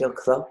 It's 8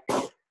 o'clock.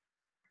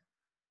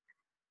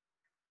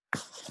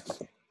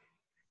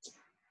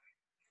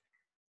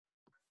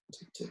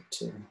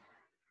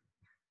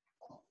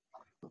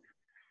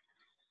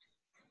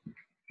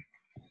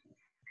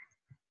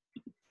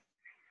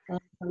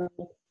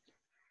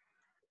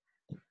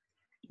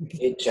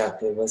 Good job.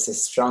 It was a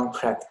strong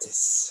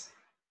practice.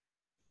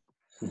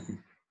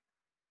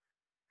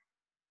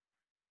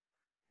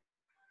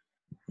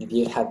 If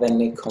you have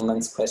any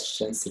comments,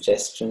 questions,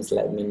 suggestions,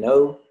 let me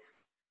know.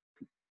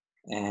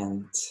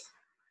 And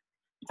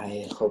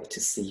I hope to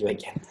see you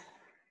again.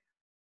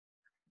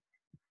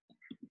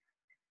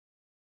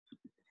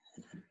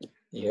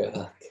 You're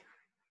welcome.